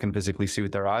few people can physically see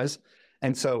with their eyes.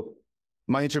 And so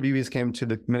my interviewees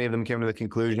many of them came to the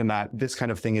conclusion that this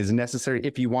kind of thing is necessary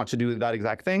if you want to do that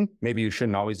exact thing. Maybe you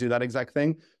shouldn't always do that exact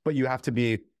thing, but you have to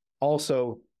be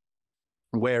also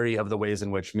wary of the ways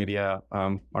in which media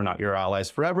are not your allies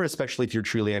forever, especially if you're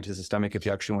truly anti-systemic, if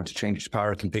you actually want to change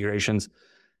power configurations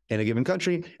in a given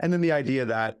country. And then the idea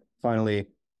that, finally,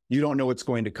 you don't know what's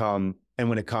going to come, and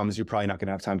when it comes, you're probably not going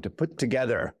to have time to put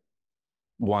together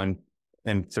 1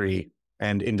 and 3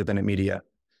 and independent media.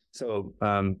 So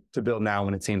to build now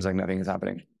when it seems like nothing is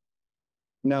happening.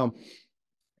 Now,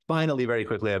 finally, very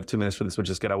quickly, I have 2 minutes for this, which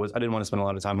is good. I didn't want to spend a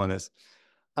lot of time on this.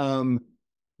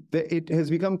 It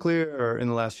has become clear in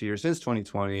the last few years, since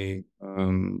 2020,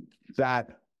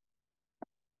 that,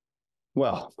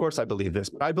 well, of course I believe this,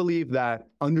 but I believe that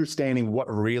understanding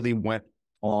what really went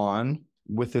on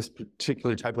with this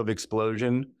particular type of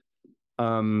explosion,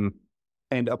 and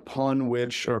upon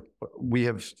which we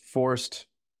have forced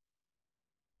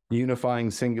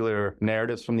unifying singular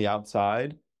narratives from the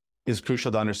outside, is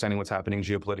crucial to understanding what's happening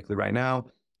geopolitically right now.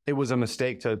 It was a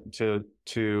mistake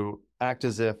to act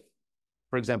as if,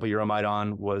 for example,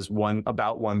 Euromaidan was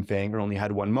about one thing, or only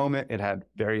had one moment. It had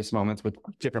various moments with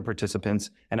different participants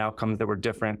and outcomes that were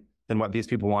different than what these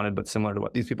people wanted, but similar to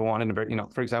what these people wanted,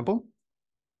 for example.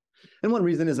 And one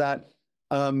reason is that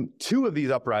 2 of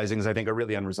these uprisings, I think, are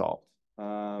really unresolved.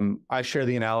 I share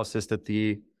the analysis that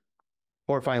the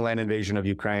horrifying land invasion of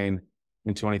Ukraine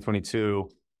in 2022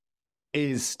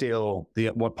 is still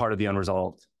what part of the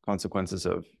unresolved consequences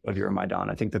of Euromaidan.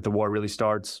 I think that the war really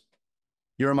starts.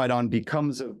 Euromaidan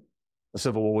becomes a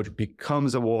civil war, which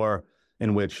becomes a war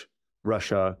in which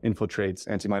Russia infiltrates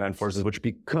anti-Maidan forces, which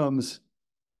becomes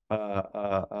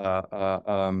a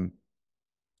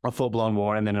full-blown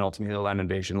war, and then ultimately a land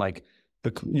invasion. Like,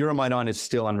 the Euromaidan is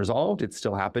still unresolved. It's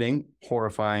still happening,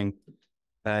 horrifying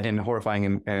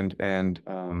and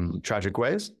tragic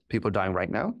ways. People are dying right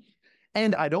now.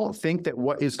 And I don't think that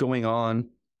what is going on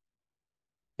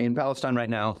in Palestine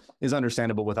right now is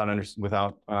understandable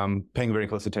without paying very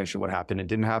close attention to what happened and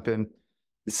didn't happen,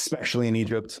 especially in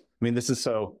Egypt. I mean, that's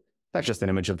just an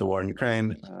image of the war in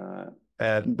Ukraine.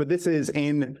 But this is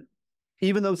even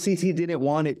though Sisi didn't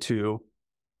want it to,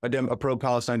 a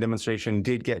pro-Palestine demonstration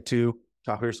did get to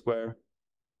Tahrir Square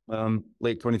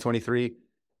late 2023,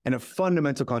 and a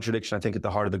fundamental contradiction, I think, at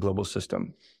the heart of the global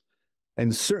system.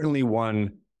 And certainly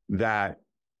one that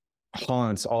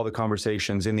haunts all the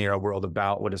conversations in the Arab world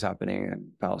about what is happening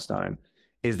in Palestine,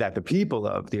 is that the people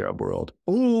of the Arab world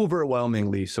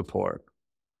overwhelmingly support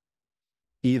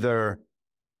either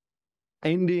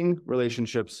ending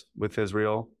relationships with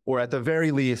Israel, or at the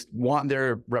very least want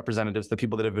their representatives, the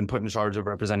people that have been put in charge of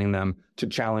representing them, to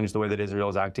challenge the way that Israel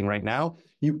is acting right now.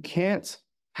 You can't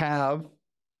have,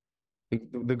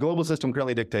 the global system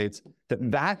currently dictates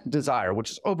that desire,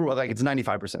 which is overwhelming, like it's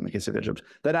 95% in the case of Egypt,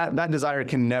 that desire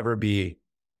can never be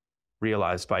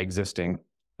realized by existing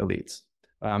elites.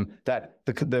 That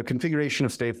the configuration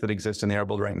of states that exist in the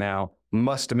Arab world right now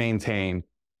must maintain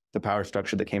the power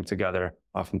structure that came together,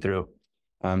 often through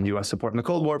U.S. support in the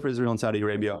Cold War for Israel and Saudi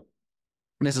Arabia.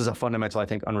 And this is a fundamental, I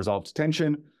think, unresolved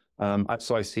tension.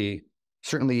 So I see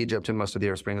certainly Egypt and most of the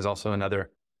Arab Spring is also another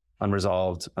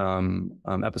unresolved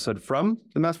episode from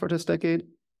the mass protest decade.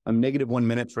 Negative 1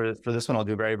 minute for this one. I'll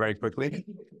do very, very quickly.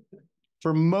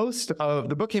 For most of,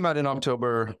 the book came out in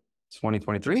October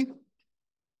 2023.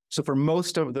 So for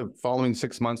most of the following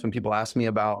 6 months, when people asked me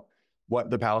about what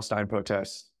the Palestine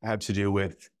protests had to do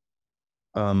with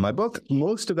my book,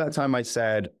 most of that time I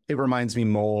said, it reminds me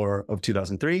more of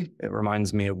 2003. It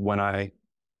reminds me of when I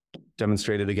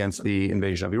demonstrated against the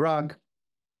invasion of Iraq.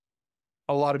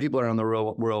 A lot of people around the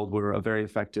world were very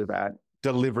effective at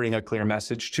delivering a clear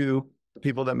message to the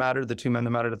people that mattered, the 2 men that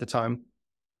mattered at the time,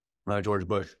 George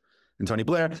Bush and Tony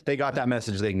Blair. They got that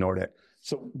message, they ignored it.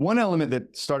 So one element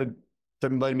that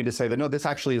led me to say that, no, this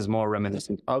actually is more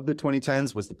reminiscent of the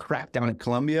 2010s was the crackdown in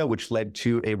Colombia, which led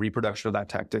to a reproduction of that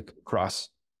tactic across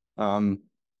the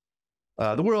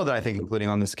world, I think, including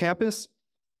on this campus.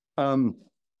 And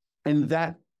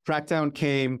that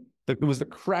crackdown it was the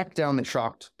crackdown that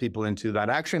shocked people into that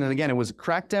action. And again, it was a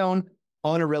crackdown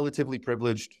on a relatively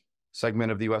privileged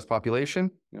segment of the US population,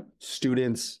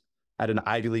 students, at an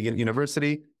Ivy League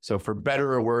university. So for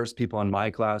better or worse, people in my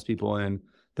class, people in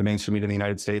the mainstream media in the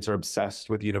United States are obsessed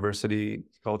with university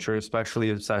culture,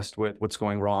 especially obsessed with what's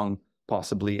going wrong,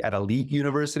 possibly at elite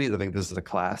universities. I think this is a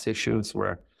class issue. It's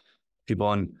where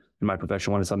people in my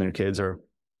profession want to send their kids or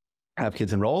have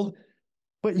kids enrolled.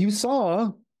 But you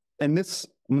saw, and this,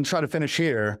 I'm going to try to finish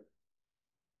here,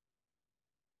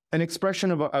 an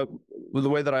expression of the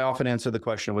way that I often answer the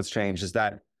question of what's changed is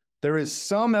that there is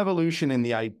some evolution in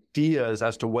the ideas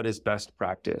as to what is best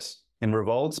practice in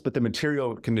revolts, but the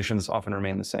material conditions often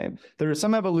remain the same. There is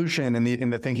some evolution in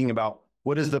the thinking about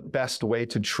what is the best way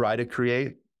to try to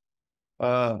create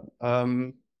a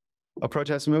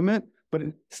protest movement, but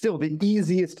still the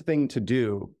easiest thing to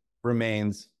do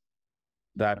remains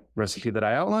that recipe that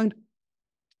I outlined.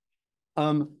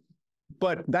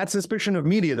 But that suspicion of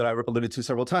media that I alluded to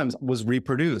several times was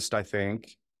reproduced, I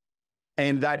think.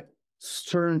 And that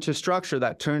turn to structure,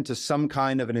 that turn to some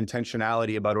kind of an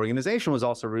intentionality about organization was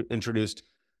also introduced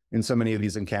in so many of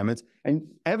these encampments. And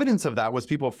evidence of that was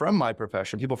people from my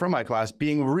profession, people from my class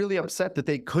being really upset that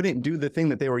they couldn't do the thing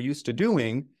that they were used to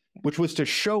doing, which was to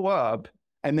show up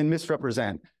and then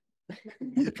misrepresent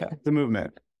the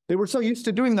movement. They were so used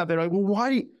to doing that. They're like, well,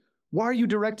 why are you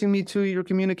directing me to your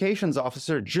communications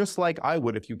officer just like I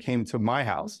would if you came to my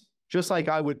house? Just like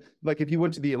I would, like if you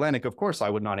went to the Atlantic, of course I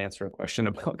would not answer a question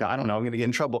about, I don't know, I'm going to get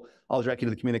in trouble. I'll direct you to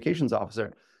the communications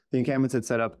officer. The encampments had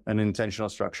set up an intentional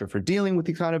structure for dealing with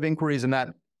these kind of inquiries, and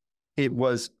that it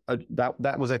was,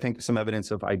 that was, I think, some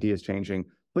evidence of ideas changing.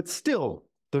 But still,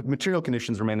 the material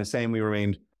conditions remain the same. We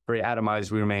remained very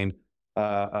atomized. We remained,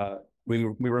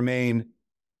 we remain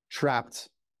trapped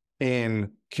in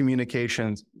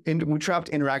communications, we trapped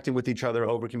interacting with each other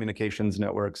over communications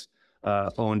networks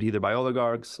owned either by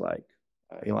oligarchs like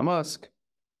Elon Musk,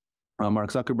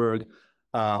 Mark Zuckerberg,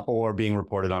 or being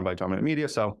reported on by dominant media.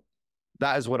 So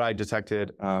that is what I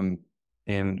detected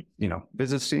in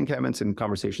business student encampments and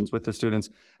conversations with the students.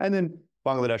 And then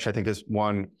Bangladesh, I think, is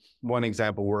one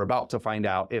example. We're about to find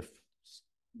out if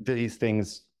these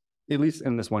things, at least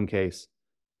in this one case,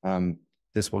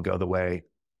 this will go the way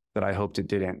that I hoped it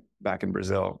didn't back in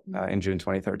Brazil in June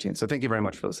 2013. So thank you very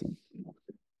much for listening.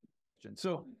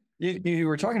 So you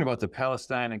were talking about the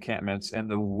Palestine encampments and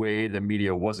the way the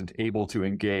media wasn't able to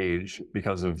engage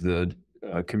because of the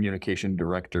communication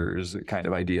directors kind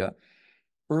of idea.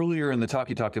 Earlier in the talk,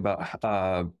 you talked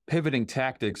about pivoting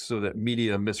tactics so that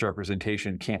media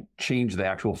misrepresentation can't change the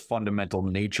actual fundamental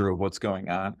nature of what's going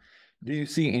on. Do you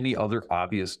see any other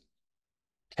obvious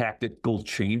tactical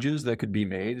changes that could be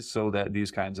made so that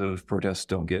these kinds of protests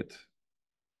don't get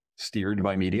steered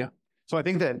by media? So I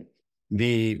think that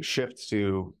the shift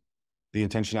to the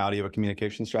intentionality of a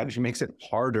communication strategy makes it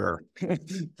harder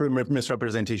for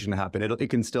misrepresentation to happen. It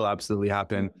can still absolutely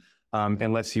happen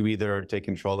unless you either take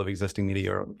control of existing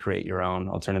media or create your own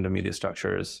alternative media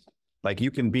structures. Like you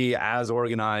can be as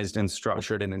organized and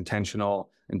structured and intentional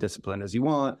and disciplined as you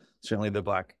want. Certainly the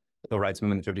Black Civil Rights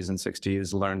Movement in the 50s and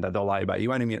 60s learned that they'll lie about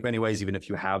you anyways, even if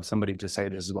you have somebody to say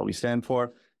this is what we stand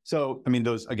for. So, I mean,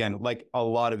 those, again, like a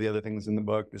lot of the other things in the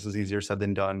book, this is easier said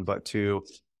than done, but to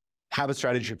have a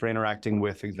strategy for interacting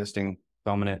with existing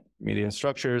dominant media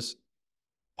structures,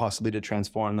 possibly to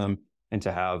transform them, and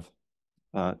to have,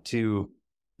 to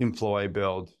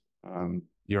build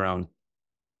your own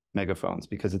megaphones,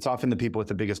 because it's often the people with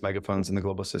the biggest megaphones in the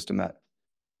global system that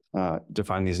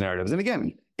define these narratives. And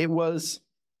again, it was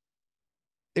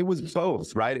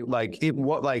both, right? Like the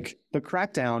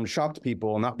crackdown shocked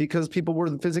people, not because people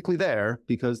were physically there,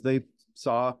 because they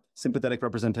saw sympathetic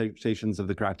representations of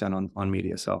the crackdown on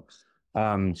media. So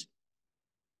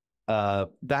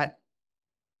that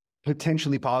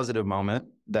potentially positive moment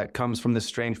that comes from this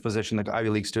strange position that Ivy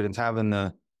League students have in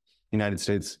the United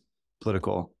States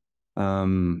political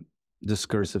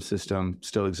discursive system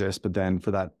still exists. But then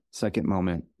for that second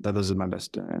moment, those are my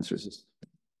best answers.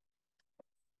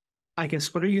 I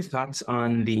guess, what are your thoughts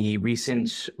on the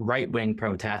recent right-wing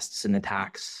protests and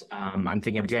attacks? I'm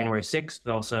thinking of January 6th,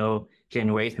 but also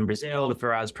January 8th in Brazil, the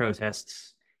Faraz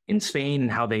protests in Spain,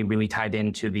 and how they really tied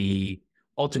into the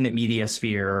alternate media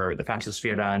sphere, or the fascist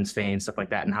sphere in Spain, stuff like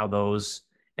that, and how those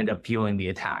end up fueling the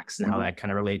attacks, and how that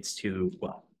kind of relates to,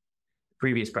 well,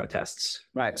 previous protests.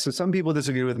 Right. So some people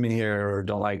disagree with me here or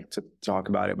don't like to talk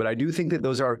about it, but I do think that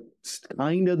those are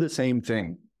kind of the same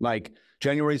thing. Like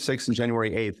January 6th and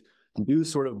January 8th do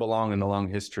sort of belong in the long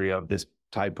history of this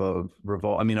type of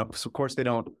revolt. I mean, of course they're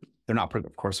not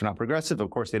progressive. Of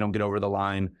course they don't get over the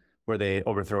line where they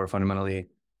overthrow or fundamentally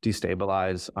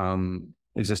destabilize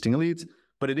existing elites.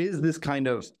 But it is this kind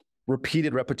of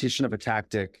repeated repetition of a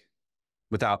tactic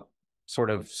without sort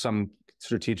of some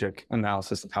strategic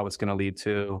analysis of how it's going to lead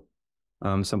to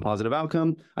some positive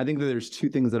outcome. I think that there's two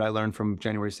things that I learned from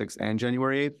January 6th and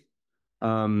January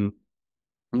 8th.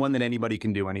 One, that anybody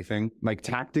can do anything. Like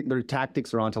their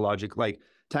tactics are ontologic. Like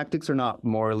tactics are not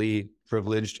morally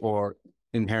privileged or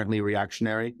inherently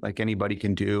reactionary. Like anybody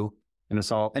can do an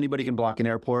assault. Anybody can block an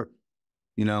airport.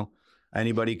 You know,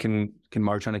 anybody can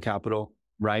march on a Capitol,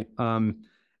 right?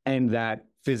 And that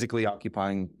physically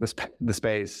occupying the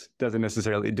space doesn't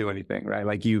necessarily do anything, right?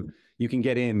 Like you can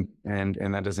get in, and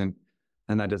that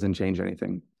doesn't change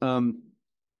anything.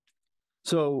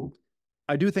 So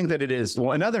I do think that it is,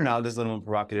 well, another analysis, a little more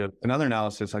provocative, another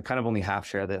analysis, I kind of only half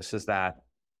share this, is that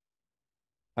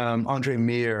Andre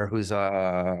Meir, who's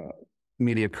a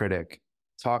media critic,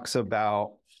 talks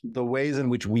about the ways in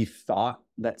which we thought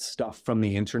that stuff from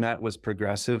the internet was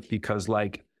progressive because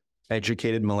like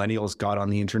educated millennials got on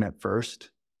the internet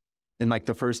first. In like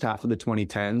the first half of the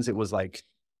 2010s, it was like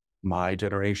my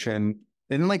generation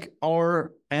and like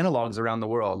our analogs around the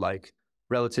world, like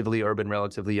relatively urban,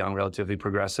 relatively young, relatively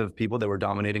progressive people that were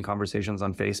dominating conversations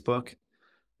on Facebook.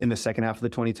 In the second half of the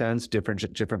 2010s,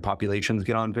 different populations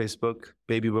get on Facebook.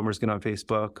 Baby boomers get on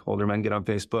Facebook. Older men get on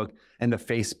Facebook. And the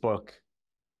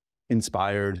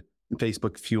Facebook-inspired,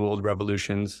 Facebook-fueled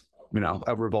revolutions,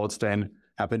 of revolts then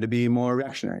happen to be more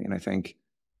reactionary. And I think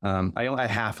I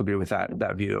half agree with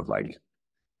that view of like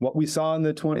what we saw in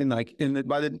because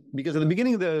at the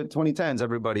beginning of the 2010s,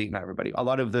 a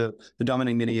lot of the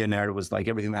dominant media narrative was like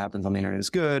everything that happens on the internet is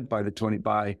good.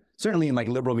 Certainly in like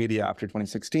liberal media after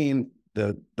 2016,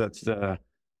 that's the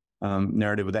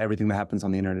narrative that everything that happens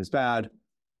on the internet is bad.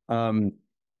 And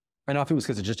often it was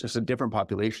because it's just a different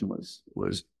population was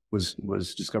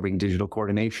discovering digital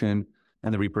coordination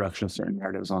and the reproduction of certain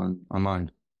narratives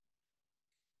online.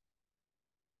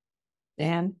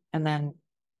 Dan, and then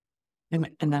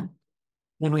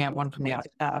we have one from the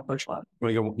virtual.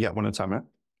 One at a time, right?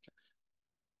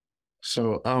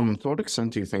 So, to what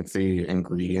extent do you think the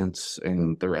ingredients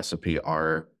in the recipe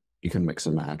you can mix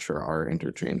and match or are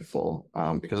interchangeable?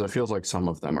 Because it feels like some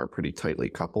of them are pretty tightly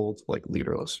coupled, like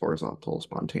leaderless, horizontal,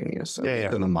 spontaneous,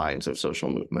 in the minds of social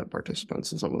movement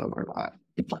participants, and some of them are not.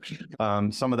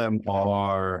 Some of them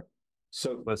are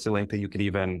so close to link that you could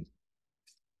even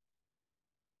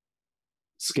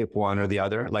skip one or the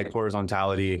other. Like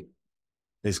horizontality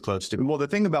is close to. Well, the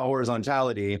thing about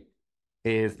horizontality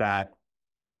is that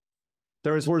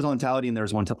there is horizontality and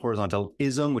there's one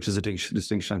horizontalism, which is a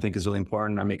distinction I think is really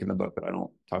important. I make in the book, but I don't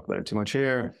talk about it too much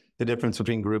here. The difference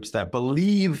between groups that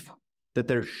believe that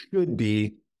there should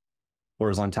be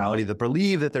horizontality, that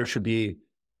believe that there should be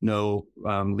no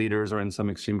leaders, or in some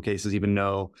extreme cases, even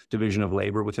no division of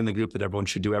labor within the group, that everyone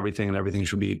should do everything and everything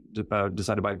should be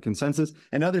decided by consensus,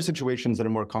 and other situations that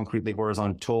are more concretely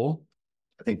horizontal.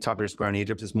 I think Tahrir Square in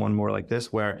Egypt is one more like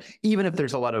this, where even if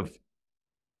there's a lot of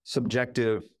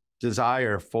subjective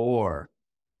desire for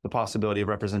the possibility of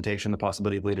representation, the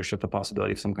possibility of leadership, the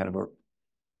possibility of some kind of a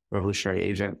revolutionary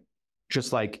agent,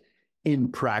 just like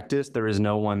in practice, there is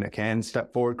no one that can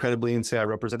step forward credibly and say, I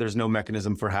represent. There's no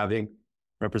mechanism for having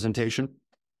representation.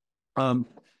 And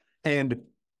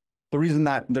the reason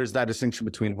that there's that distinction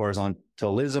between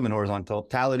horizontalism and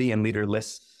horizontality and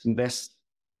leaderlessness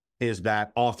is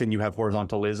that often you have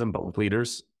horizontalism, but with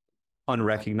leaders,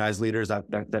 unrecognized leaders, that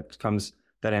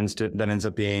ends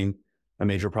up being a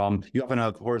major problem. You often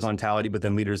have horizontality, but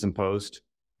then leaders imposed,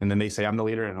 and then they say, I'm the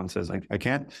leader, and one says, I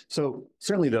can't. So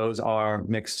certainly those are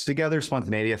mixed together.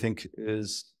 Spontaneity, I think,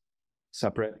 is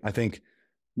separate. I think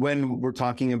when we're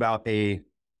talking about a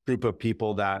group of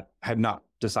people that had not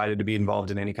decided to be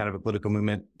involved in any kind of a political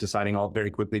movement, deciding all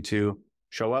very quickly to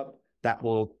show up, that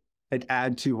will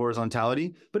add to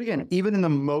horizontality. But again, even in the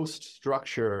most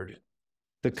structured,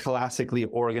 the classically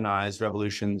organized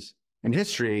revolutions in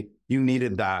history, you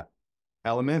needed that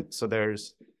element. So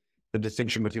there's the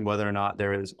distinction between whether or not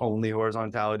there is only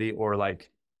horizontality or like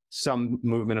some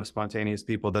movement of spontaneous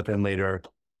people that then later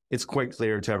it's quite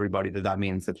clear to everybody that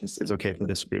means that it's okay for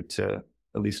this group to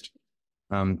at least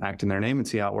act in their name and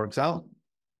see how it works out.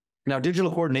 Now,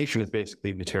 digital coordination is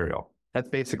basically material. That's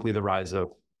basically the rise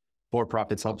of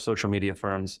for-profit social media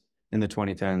firms in the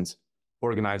 2010s,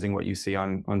 organizing what you see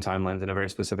on timelines in a very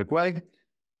specific way.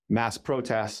 Mass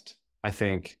protest, I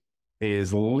think,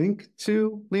 is linked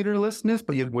to leaderlessness,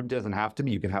 but it doesn't have to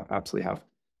be. You can absolutely have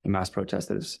a mass protest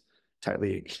that is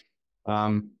tightly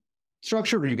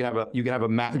structured, or you can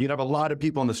have a lot of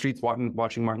people on the streets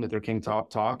watching Martin Luther King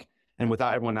talk, and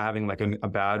without everyone having like a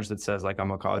badge that says like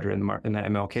I'm a cadre in the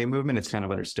MLK movement, it's kind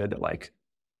of understood that like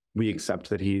we accept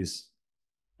that he's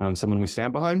someone we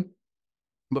stand behind.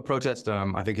 But protest,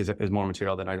 I think, is more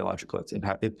material than ideological.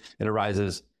 It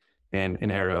arises in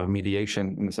an era of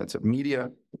mediation in the sense of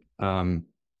media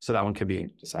So that one could be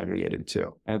disaggregated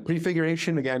too. And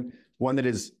prefiguration, again, one that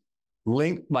is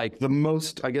linked, like the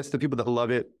most, I guess the people that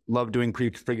love doing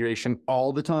prefiguration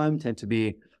all the time tend to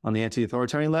be on the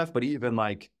anti-authoritarian left, but even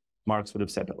like Marx would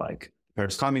have said that like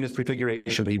Paris Communist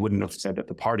prefiguration, but he wouldn't have said that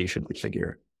the party should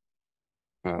prefigure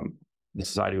the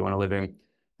society we want to live in.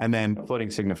 And then floating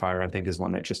signifier, I think, is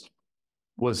one that just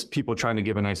was people trying to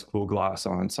give a nice cool gloss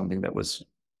on something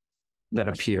that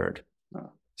appeared.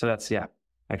 So that's, yeah,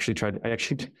 I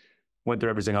actually went through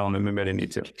every single element, maybe I didn't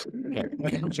need to.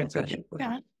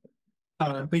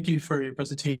 Thank you for your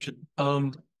presentation.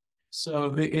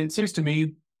 So it seems to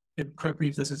me, correct me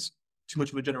if this is too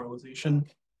much of a generalization,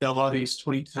 that a lot of these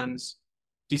 2010s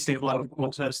destabilizing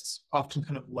protests often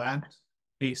kind of lacked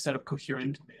a set of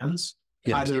coherent demands,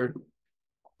 either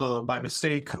by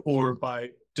mistake or by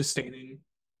disdaining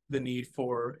the need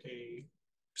for a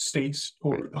state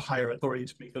or a higher authority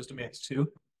to make those demands too.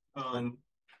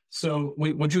 So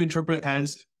would you interpret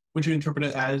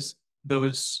it as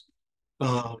those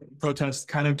protests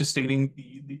kind of disdaining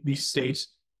the state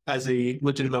as a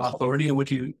legitimate authority, and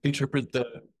would you interpret the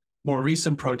more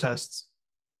recent protest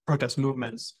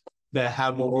movements that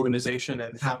have more organization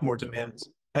and have more demands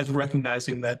as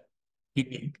recognizing that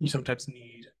you sometimes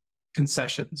need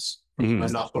concessions from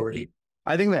an authority?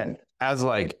 I think that as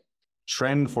like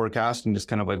trend forecast and just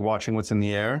kind of like watching what's in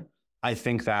the air, I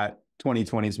think that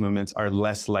 2020s movements are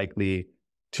less likely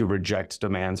to reject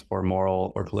demands for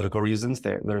moral or political reasons.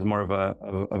 There's more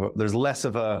of there's less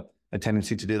of a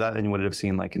tendency to do that than you would have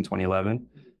seen like in 2011,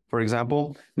 for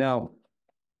example. Now,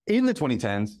 in the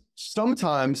 2010s,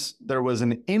 sometimes there was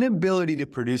an inability to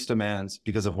produce demands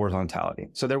because of horizontality.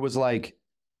 So there was like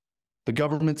the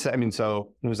government said,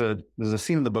 so there's a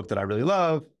scene in the book that I really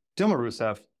love. Dilma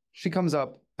Rousseff, she comes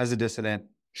up as a dissident.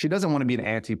 She doesn't want to be an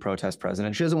anti-protest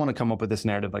president. She doesn't want to come up with this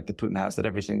narrative like the Putin has that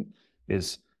everything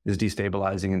is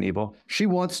destabilizing and evil. She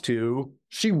wants to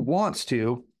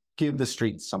give the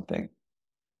streets something.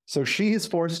 So she is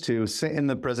forced to sit in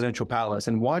the presidential palace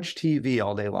and watch TV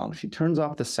all day long. She turns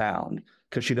off the sound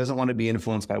because she doesn't want to be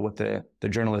influenced by what the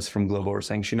journalists from Global are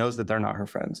saying. She knows that they're not her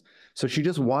friends. So she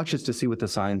just watches to see what the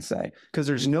signs say, because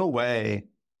there's no way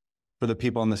for the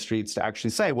people on the streets to actually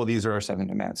say, well, these are our 7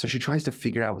 demands. So she tries to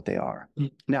figure out what they are.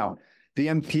 Now, the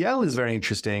MPL is very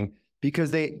interesting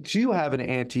because they do have an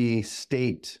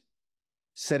anti-state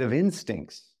set of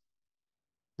instincts.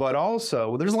 But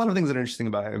also, there's a lot of things that are interesting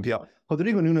about MPL.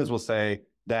 Rodrigo Nunes will say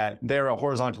that they're a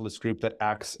horizontalist group that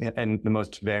acts in the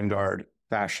most vanguard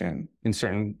fashion in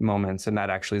certain moments, and that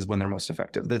actually is when they're most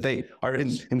effective. That they are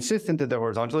insistent that they're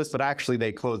horizontalists, but actually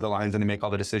they close the lines and they make all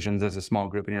the decisions as a small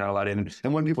group, and you're not allowed in.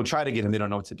 And when people try to get in, they don't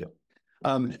know what to do.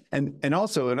 And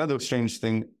also another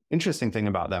interesting thing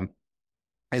about them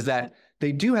is that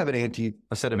they do have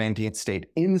a set of anti-state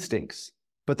instincts,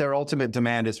 but their ultimate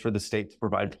demand is for the state to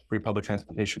provide free public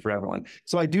transportation for everyone.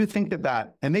 So I do think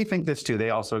that, and they think this too,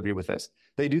 they also agree with this.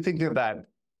 They do think that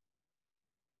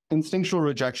instinctual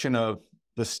rejection of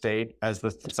the state as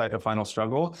the site of final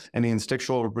struggle, and the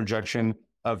instinctual rejection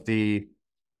of the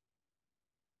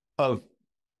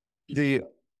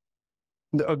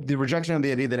rejection of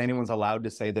the idea that anyone's allowed to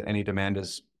say that any demand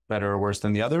is better or worse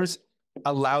than the others,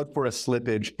 allowed for a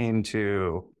slippage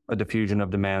into a diffusion of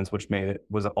demands, which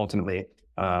was ultimately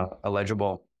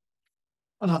illegible.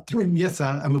 Yes,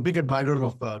 I'm a big admirer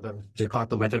of the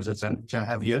Jakarta methods which I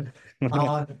have here.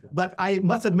 But I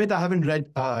must admit, I haven't read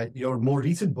your more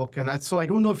recent book. And so I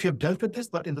don't know if you've dealt with this,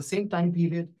 but in the same time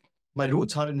period, my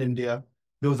roots are in India.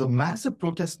 There was a massive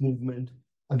protest movement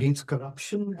against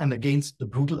corruption and against the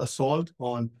brutal assault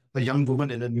on a young woman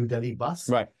in a New Delhi bus.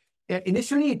 Right.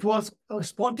 Initially, it was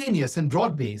spontaneous and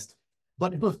broad-based,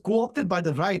 but it was co-opted by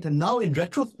the right. And now, in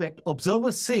retrospect,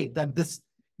 observers say that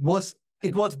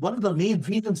it was one of the main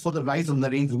reasons for the rise of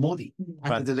Narendra Modi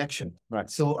and his election. Right.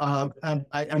 So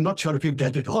I'm not sure if you've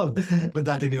dealt at all with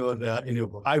that in your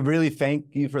book. I really thank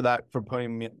you for that, for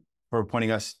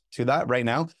pointing us to that right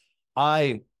now.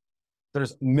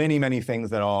 There's many things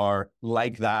that are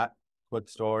like that quick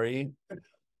story,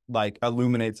 like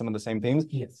illuminate some of the same things.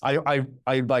 Yes. I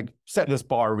like set this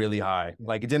bar really high.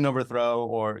 Like it didn't overthrow,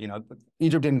 or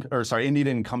India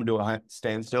didn't come to a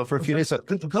standstill for a few days. So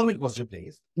the government was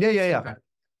replaced. Yeah. Okay.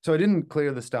 So it didn't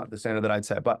clear the standard that I'd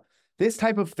set. But this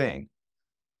type of thing,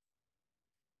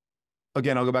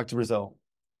 again, I'll go back to Brazil.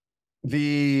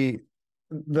 The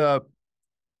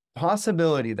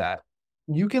possibility that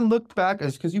you can look back,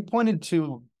 as because you pointed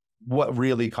to what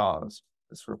really caused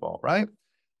this revolt, right?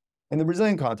 In the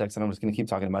Brazilian context, and I'm just going to keep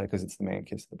talking about it because it's the main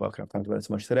case of the book, and I've talked about it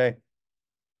so much today.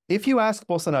 If you ask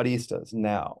Bolsonaristas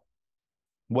now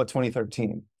what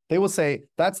 2013 They will say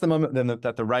that's the moment then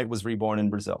that the right was reborn in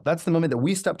Brazil. That's the moment that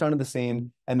we stepped onto the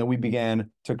scene and that we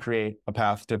began to create a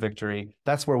path to victory.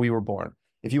 That's where we were born.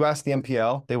 If you ask the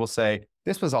MPL, they will say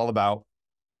this was all about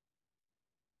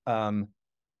the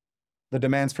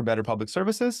demands for better public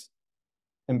services,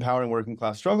 empowering working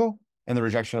class struggle, and the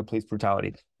rejection of police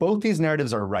brutality. Both these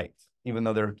narratives are right, even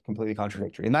though they're completely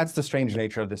contradictory. And that's the strange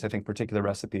nature of this, I think, particular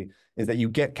recipe, is that you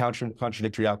get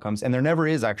contradictory outcomes, and there never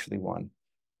is actually one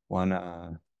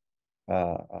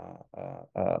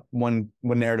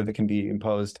narrative that can be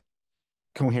imposed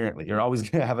coherently. You're always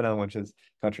going to have another one which is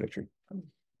contradictory.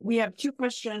 We have two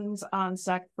questions on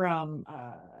SEC from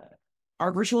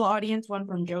our virtual audience, one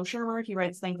from Joe Shermer. He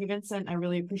writes, "Thank you, Vincent. I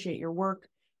really appreciate your work.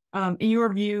 In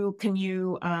your view, can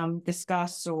you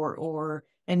discuss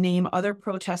and name other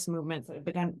protest movements that have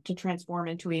begun to transform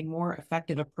into a more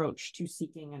effective approach to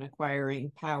seeking and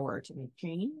acquiring power to make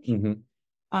change?" Mm-hmm.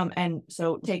 And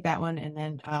so take that one, and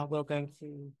then we'll go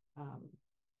to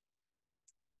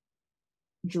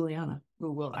Juliana,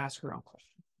 who will ask her own question.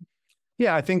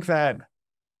 Yeah, I think that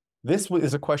this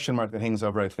is a question mark that hangs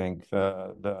over, I think,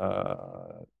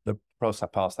 the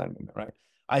pro-Palestine movement, right?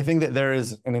 I think that there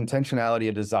is an intentionality,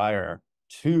 a desire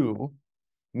to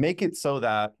make it so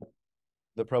that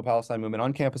the pro-Palestine movement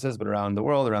on campuses, but around the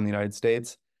world, around the United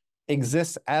States,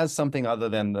 exists as something other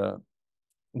than the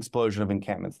explosion of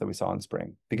encampments that we saw in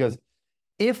spring. Because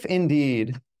if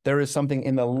indeed there is something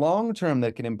in the long term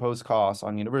that can impose costs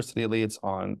on university elites,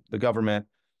 on the government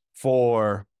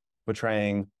for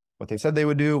betraying what they said they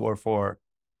would do, or for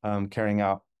carrying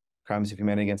out crimes of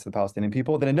humanity against the Palestinian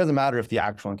people, then it doesn't matter if the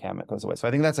actual encampment goes away. So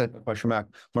I think that's a question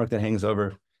mark that hangs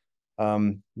over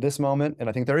this moment. And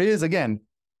I think there is, again,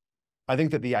 I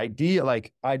think that the idea,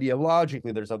 like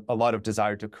ideologically, there's a lot of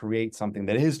desire to create something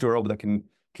that is durable, that can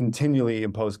continually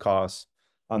impose costs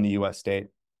on the U.S. state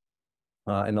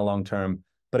in the long term.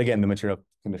 But again, the material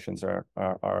conditions are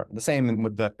the same,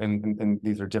 and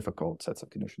these are difficult sets of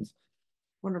conditions.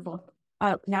 Wonderful.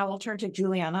 Now we'll turn to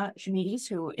Juliana Shamides,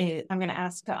 who I'm going to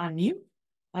ask to unmute.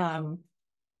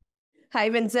 Hi,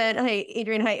 Vincent. Hi,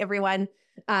 Adrian. Hi, everyone.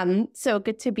 So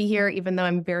good to be here, even though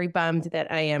I'm very bummed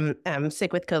that I am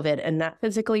sick with COVID and not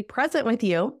physically present with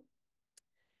you.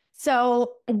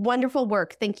 So wonderful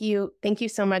work. Thank you. Thank you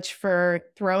so much for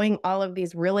throwing all of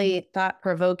these really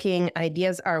thought-provoking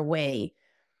ideas our way.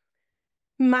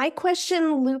 My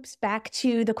question loops back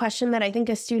to the question that I think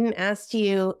a student asked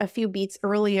you a few beats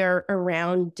earlier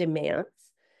around demands.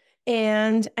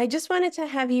 And I just wanted to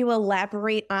have you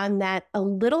elaborate on that a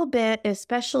little bit,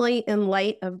 especially in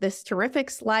light of this terrific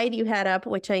slide you had up,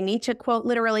 which I need to quote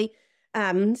literally.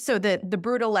 So the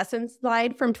brutal lessons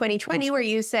slide from 2020, where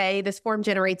you say this form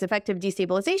generates effective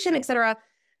destabilization, et cetera.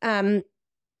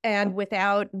 And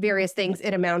without various things,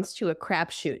 it amounts to a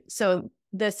crapshoot. So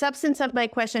the substance of my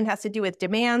question has to do with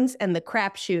demands and the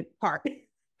crapshoot part.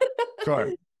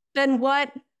 Sure. Then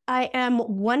what I am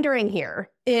wondering here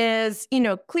is,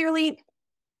 clearly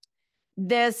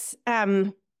this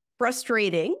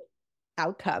frustrating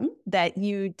outcome that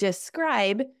you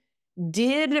describe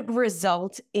did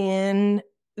result in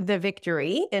the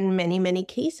victory, in many, many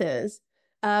cases,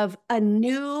 of a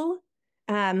new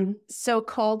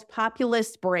so-called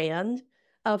populist brand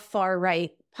of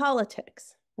far-right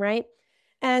politics, right?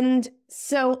 And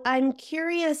so I'm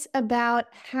curious about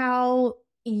how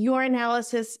your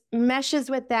analysis meshes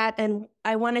with that. And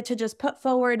I wanted to just put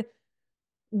forward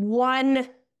one,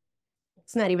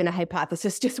 it's not even a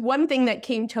hypothesis, just one thing that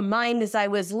came to mind as I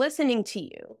was listening to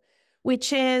you,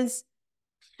 which is,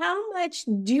 how much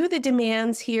do the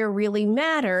demands here really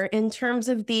matter in terms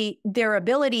of their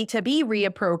ability to be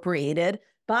reappropriated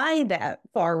by that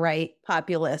far-right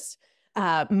populist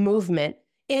movement,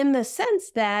 in the sense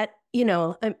that,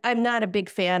 I'm not a big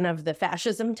fan of the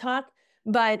fascism talk,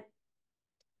 but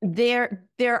there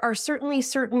are certainly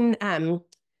certain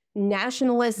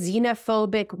nationalist,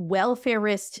 xenophobic,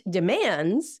 welfarist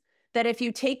demands that, if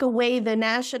you take away the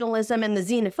nationalism and the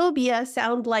xenophobia,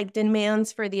 sound like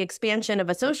demands for the expansion of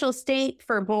a social state,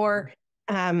 for more,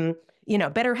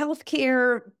 better health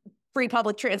care, free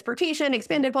public transportation,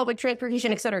 expanded public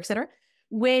transportation, et cetera,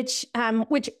 which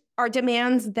are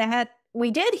demands that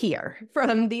we did hear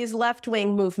from these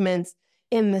left-wing movements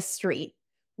in the street.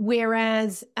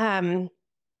 Whereas, other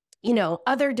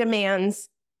demands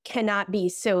cannot be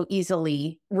so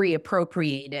easily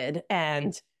reappropriated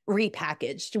and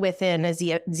repackaged within a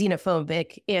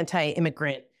xenophobic,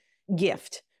 anti-immigrant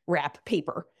gift wrap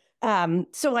paper.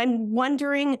 So I'm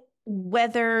wondering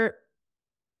whether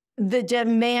the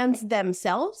demands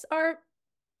themselves are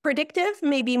predictive,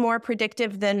 maybe more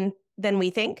predictive than we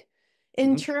think,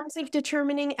 in terms of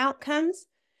determining outcomes.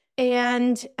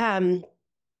 And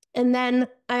And then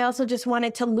I also just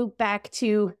wanted to loop back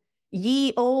to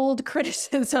ye old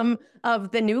criticism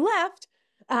of the new left,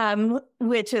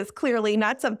 which is clearly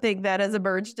not something that has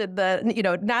emerged in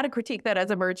the, not a critique that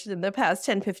has emerged in the past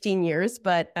 10, 15 years,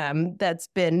 but that's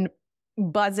been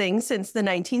buzzing since the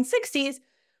 1960s,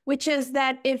 which is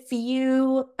that if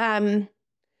you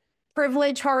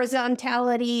privilege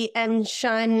horizontality and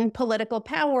shun political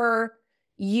power,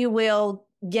 you will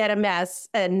get a mess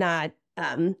and not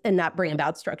bring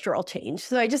about structural change.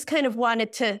 So I just kind of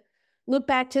wanted to look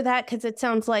back to that because it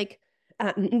sounds like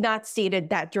not stated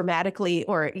that dramatically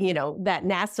or, that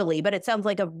nastily, but it sounds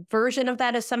like a version of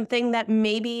that is something that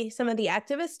maybe some of the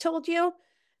activists told you,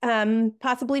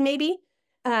 possibly maybe.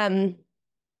 And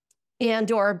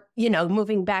or,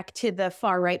 moving back to the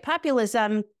far right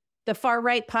populism, the far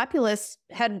right populists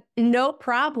had no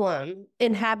problem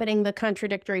inhabiting the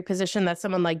contradictory position that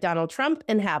someone like Donald Trump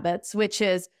inhabits, which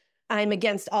is, I'm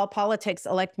against all politics,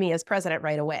 elect me as president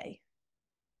right away.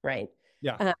 Right.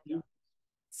 Yeah.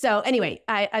 So anyway,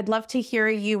 I'd love to hear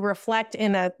you reflect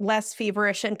in a less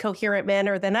feverish and coherent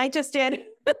manner than I just did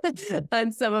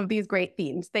on some of these great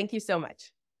themes. Thank you so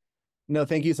much. No,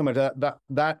 thank you so much.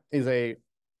 That is a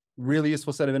really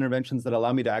useful set of interventions that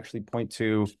allow me to actually point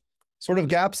to sort of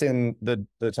gaps in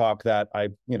the talk that I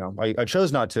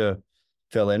chose not to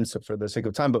fill in for the sake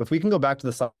of time. But if we can go back to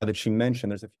the slide that she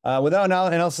mentioned, there's without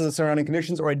analysis of surrounding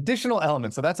conditions or additional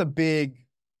elements. So that's a big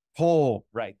hole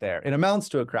right there. It amounts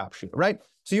to a crapshoot, right?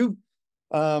 So you,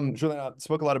 Juliana,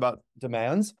 spoke a lot about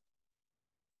demands.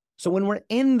 So when we're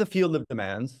in the field of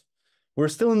demands, we're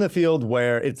still in the field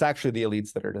where it's actually the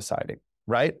elites that are deciding,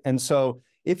 right? And so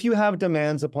if you have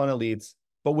demands upon elites,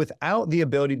 but without the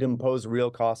ability to impose real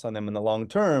costs on them in the long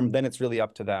term, then it's really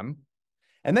up to them.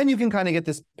 And then you can kind of get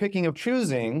this picking of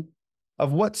choosing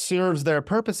of what serves their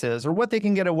purposes or what they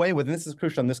can get away with. And this is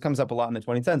crucial, and this comes up a lot in the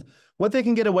 2010s, what they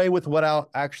can get away with without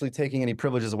actually taking any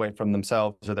privileges away from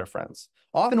themselves or their friends.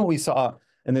 Often what we saw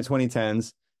in the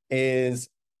 2010s is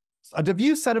a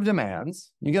diffuse set of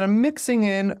demands. You get a mixing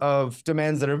in of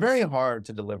demands that are very hard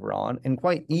to deliver on and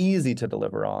quite easy to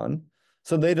deliver on.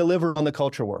 So they deliver on the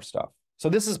culture war stuff. So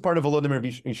this is part of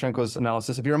Volodymyr Yushchenko's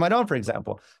analysis of Euromaidan, for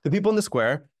example. The people in the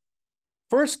square,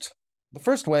 the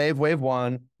first wave, wave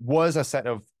one, was a set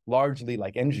of largely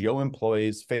like NGO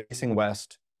employees facing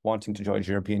west, wanting to join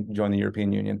the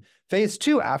European Union. Phase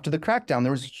two, after the crackdown,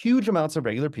 there was huge amounts of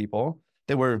regular people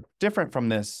that were different from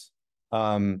this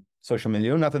social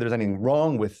milieu. Not that there's anything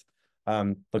wrong with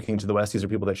looking to the West. These are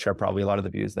people that share probably a lot of the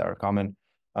views that are common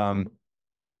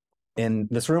in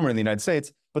this room or in the United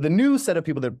States. But the new set of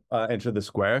people that entered the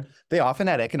square, they often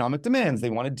had economic demands. They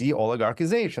wanted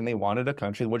de-oligarchization. They wanted a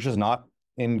country which is not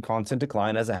in constant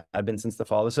decline as it had been since the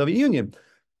fall of the Soviet Union.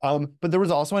 But there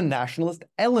was also a nationalist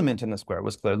element in the square. It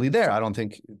was clearly there. I don't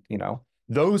think,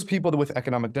 those people with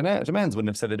economic demands wouldn't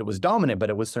have said that it was dominant, but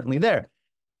it was certainly there.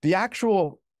 The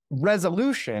actual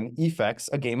resolution effects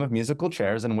a game of musical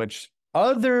chairs in which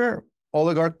other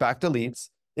oligarch-backed elites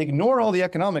ignore all the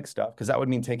economic stuff, because that would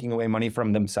mean taking away money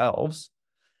from themselves,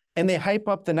 and they hype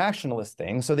up the nationalist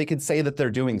thing so they could say that they're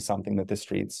doing something that the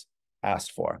streets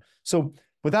asked for. So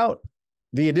without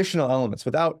the additional elements,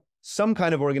 without some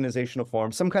kind of organizational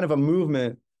form, some kind of a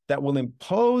movement that will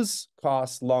impose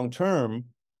costs long-term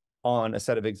on a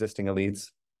set of existing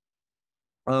elites,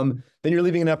 then you're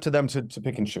leaving it up to them to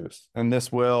pick and choose. And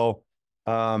this will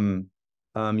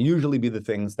usually be the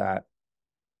things that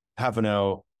have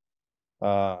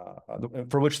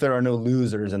for which there are no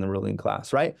losers in the ruling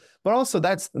class, right? But also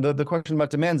that's the question about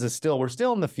demands is we're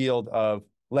still in the field of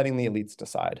letting the elites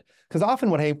decide. Because often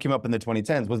what came up in the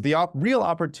 2010s was the real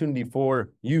opportunity for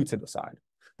you to decide.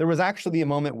 There was actually a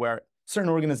moment where certain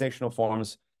organizational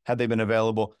forms, had they been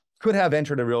available, could have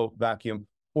entered a real vacuum,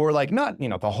 or like not,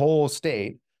 the whole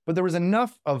state, but there was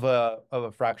enough of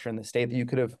a fracture in the state that you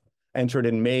could have entered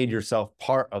and made yourself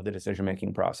part of the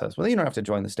decision-making process. Well, you don't have to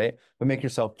join the state, but make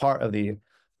yourself part of the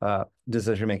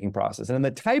decision-making process. And then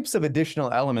the types of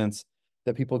additional elements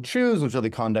that people choose, which are the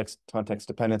context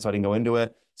dependent, so I didn't go into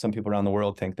it. Some people around the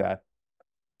world think that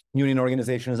union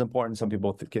organization is important. Some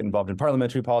people get involved in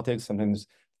parliamentary politics. Sometimes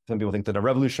some people think that a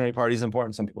revolutionary party is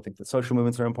important. Some people think that social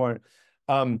movements are important.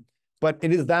 But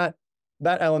it is that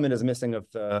element is missing of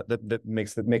that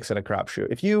makes it a crapshoot.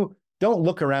 If you don't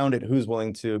look around at who's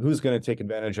going to take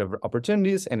advantage of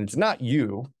opportunities, and it's not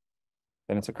you,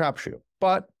 then it's a crapshoot.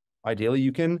 But ideally,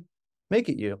 you can make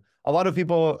it you. A lot of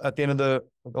people at the end of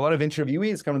a lot of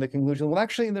interviewees come to the conclusion, well,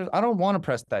 actually, I don't want to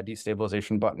press that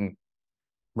destabilization button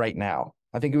right now.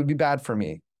 I think it would be bad for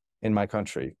me in my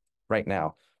country right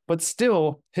now. But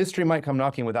still, history might come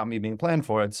knocking without me being planned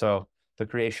for it. So the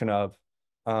creation of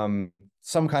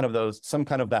some kind of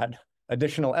that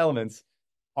additional elements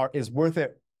is worth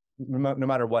it no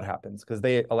matter what happens, because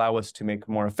they allow us to make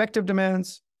more effective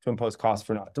demands, to impose costs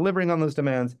for not delivering on those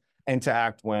demands, and to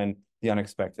act when the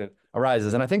unexpected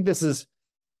arises. And I think this is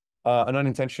an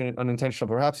unintentional,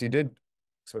 perhaps you did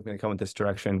expect me to come in this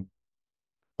direction,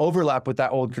 overlap with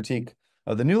that old critique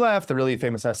of the New Left, the really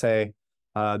famous essay,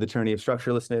 The Tyranny of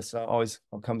Structurelessness, always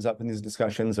comes up in these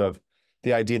discussions of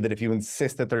the idea that if you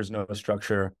insist that there's no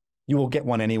structure, you will get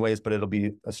one anyways, but it'll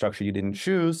be a structure you didn't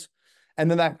choose. And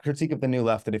then that critique of the New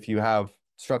Left, that if you have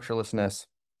structurelessness,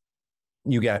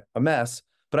 you get a mess.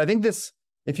 But I think this,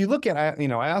 if you look at, I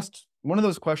asked one of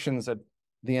those questions at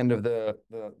the end of the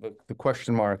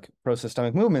question mark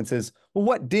pro-systemic movements is, well,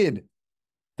 what did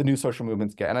the new social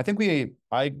movements get? And I think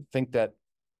that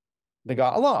they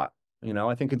got a lot.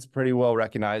 I think it's pretty well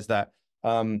recognized that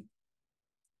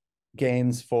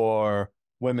gains for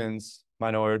women's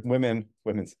rights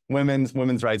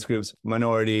groups,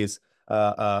 minorities,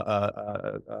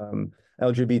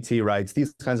 LGBT rights,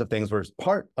 these kinds of things were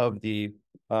part of the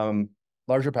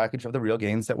larger package of the real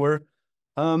gains that were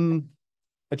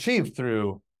achieved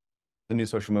through the new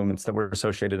social movements that were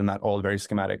associated in that old, very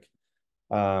schematic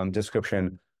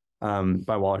description by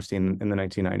Wallerstein in the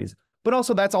 1990s. But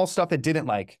also that's all stuff that didn't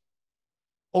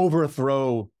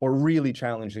overthrow or really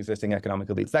challenge existing economic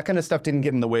elites. That kind of stuff didn't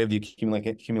get in the way of the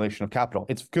accumulation of capital.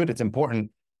 It's good, it's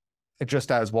important.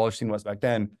 Just as Wallerstein was back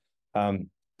then,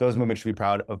 those movements should be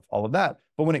proud of all of that.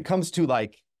 But when it comes to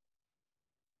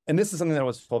and this is something that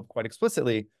was told quite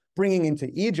explicitly, bringing into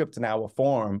Egypt now a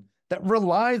form that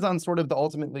relies on a set of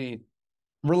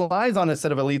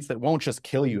elites that won't just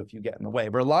kill you if you get in the way,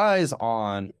 relies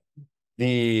on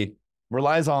the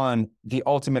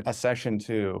ultimate accession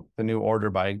to the new order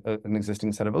by an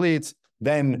existing set of elites,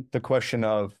 then the question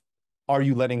of, are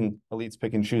you letting elites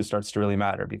pick and choose starts to really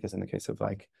matter, because in the case of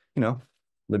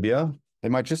Libya, they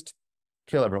might just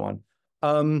kill everyone.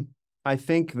 I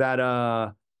think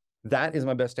that that is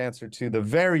my best answer to the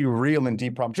very real and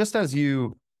deep problem. Just as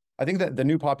I think that the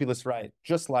new populist right,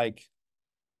 just like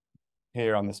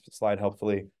here on this slide,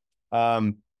 helpfully,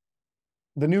 the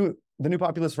new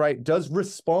populist right does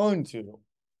respond to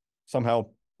somehow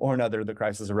or another the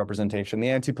crisis of representation, the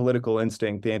anti-political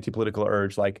instinct, the anti-political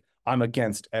urge, I'm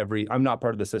not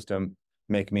part of the system,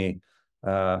 make me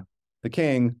the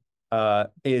king,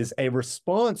 is a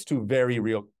response to very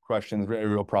real questions, very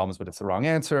real problems, but it's the wrong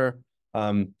answer.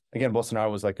 Again, Bolsonaro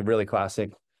was a really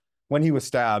classic. When he was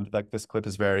stabbed, this clip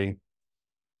is very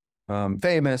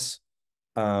famous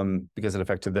because it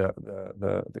affected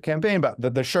the campaign. But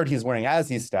the shirt he's wearing as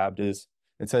he's stabbed it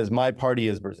says, "My party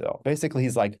is Brazil." Basically,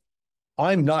 he's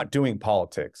I'm not doing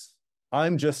politics.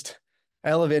 I'm just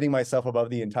elevating myself above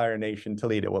the entire nation to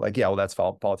lead it. Well, that's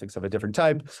politics of a different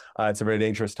type. It's a very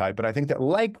dangerous type. But I think that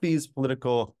these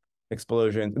political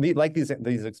explosions,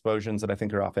 these explosions that I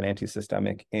think are often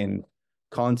anti-systemic in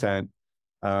content,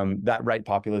 that right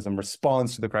populism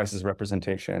responds to the crisis of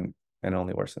representation and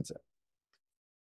only worsens it.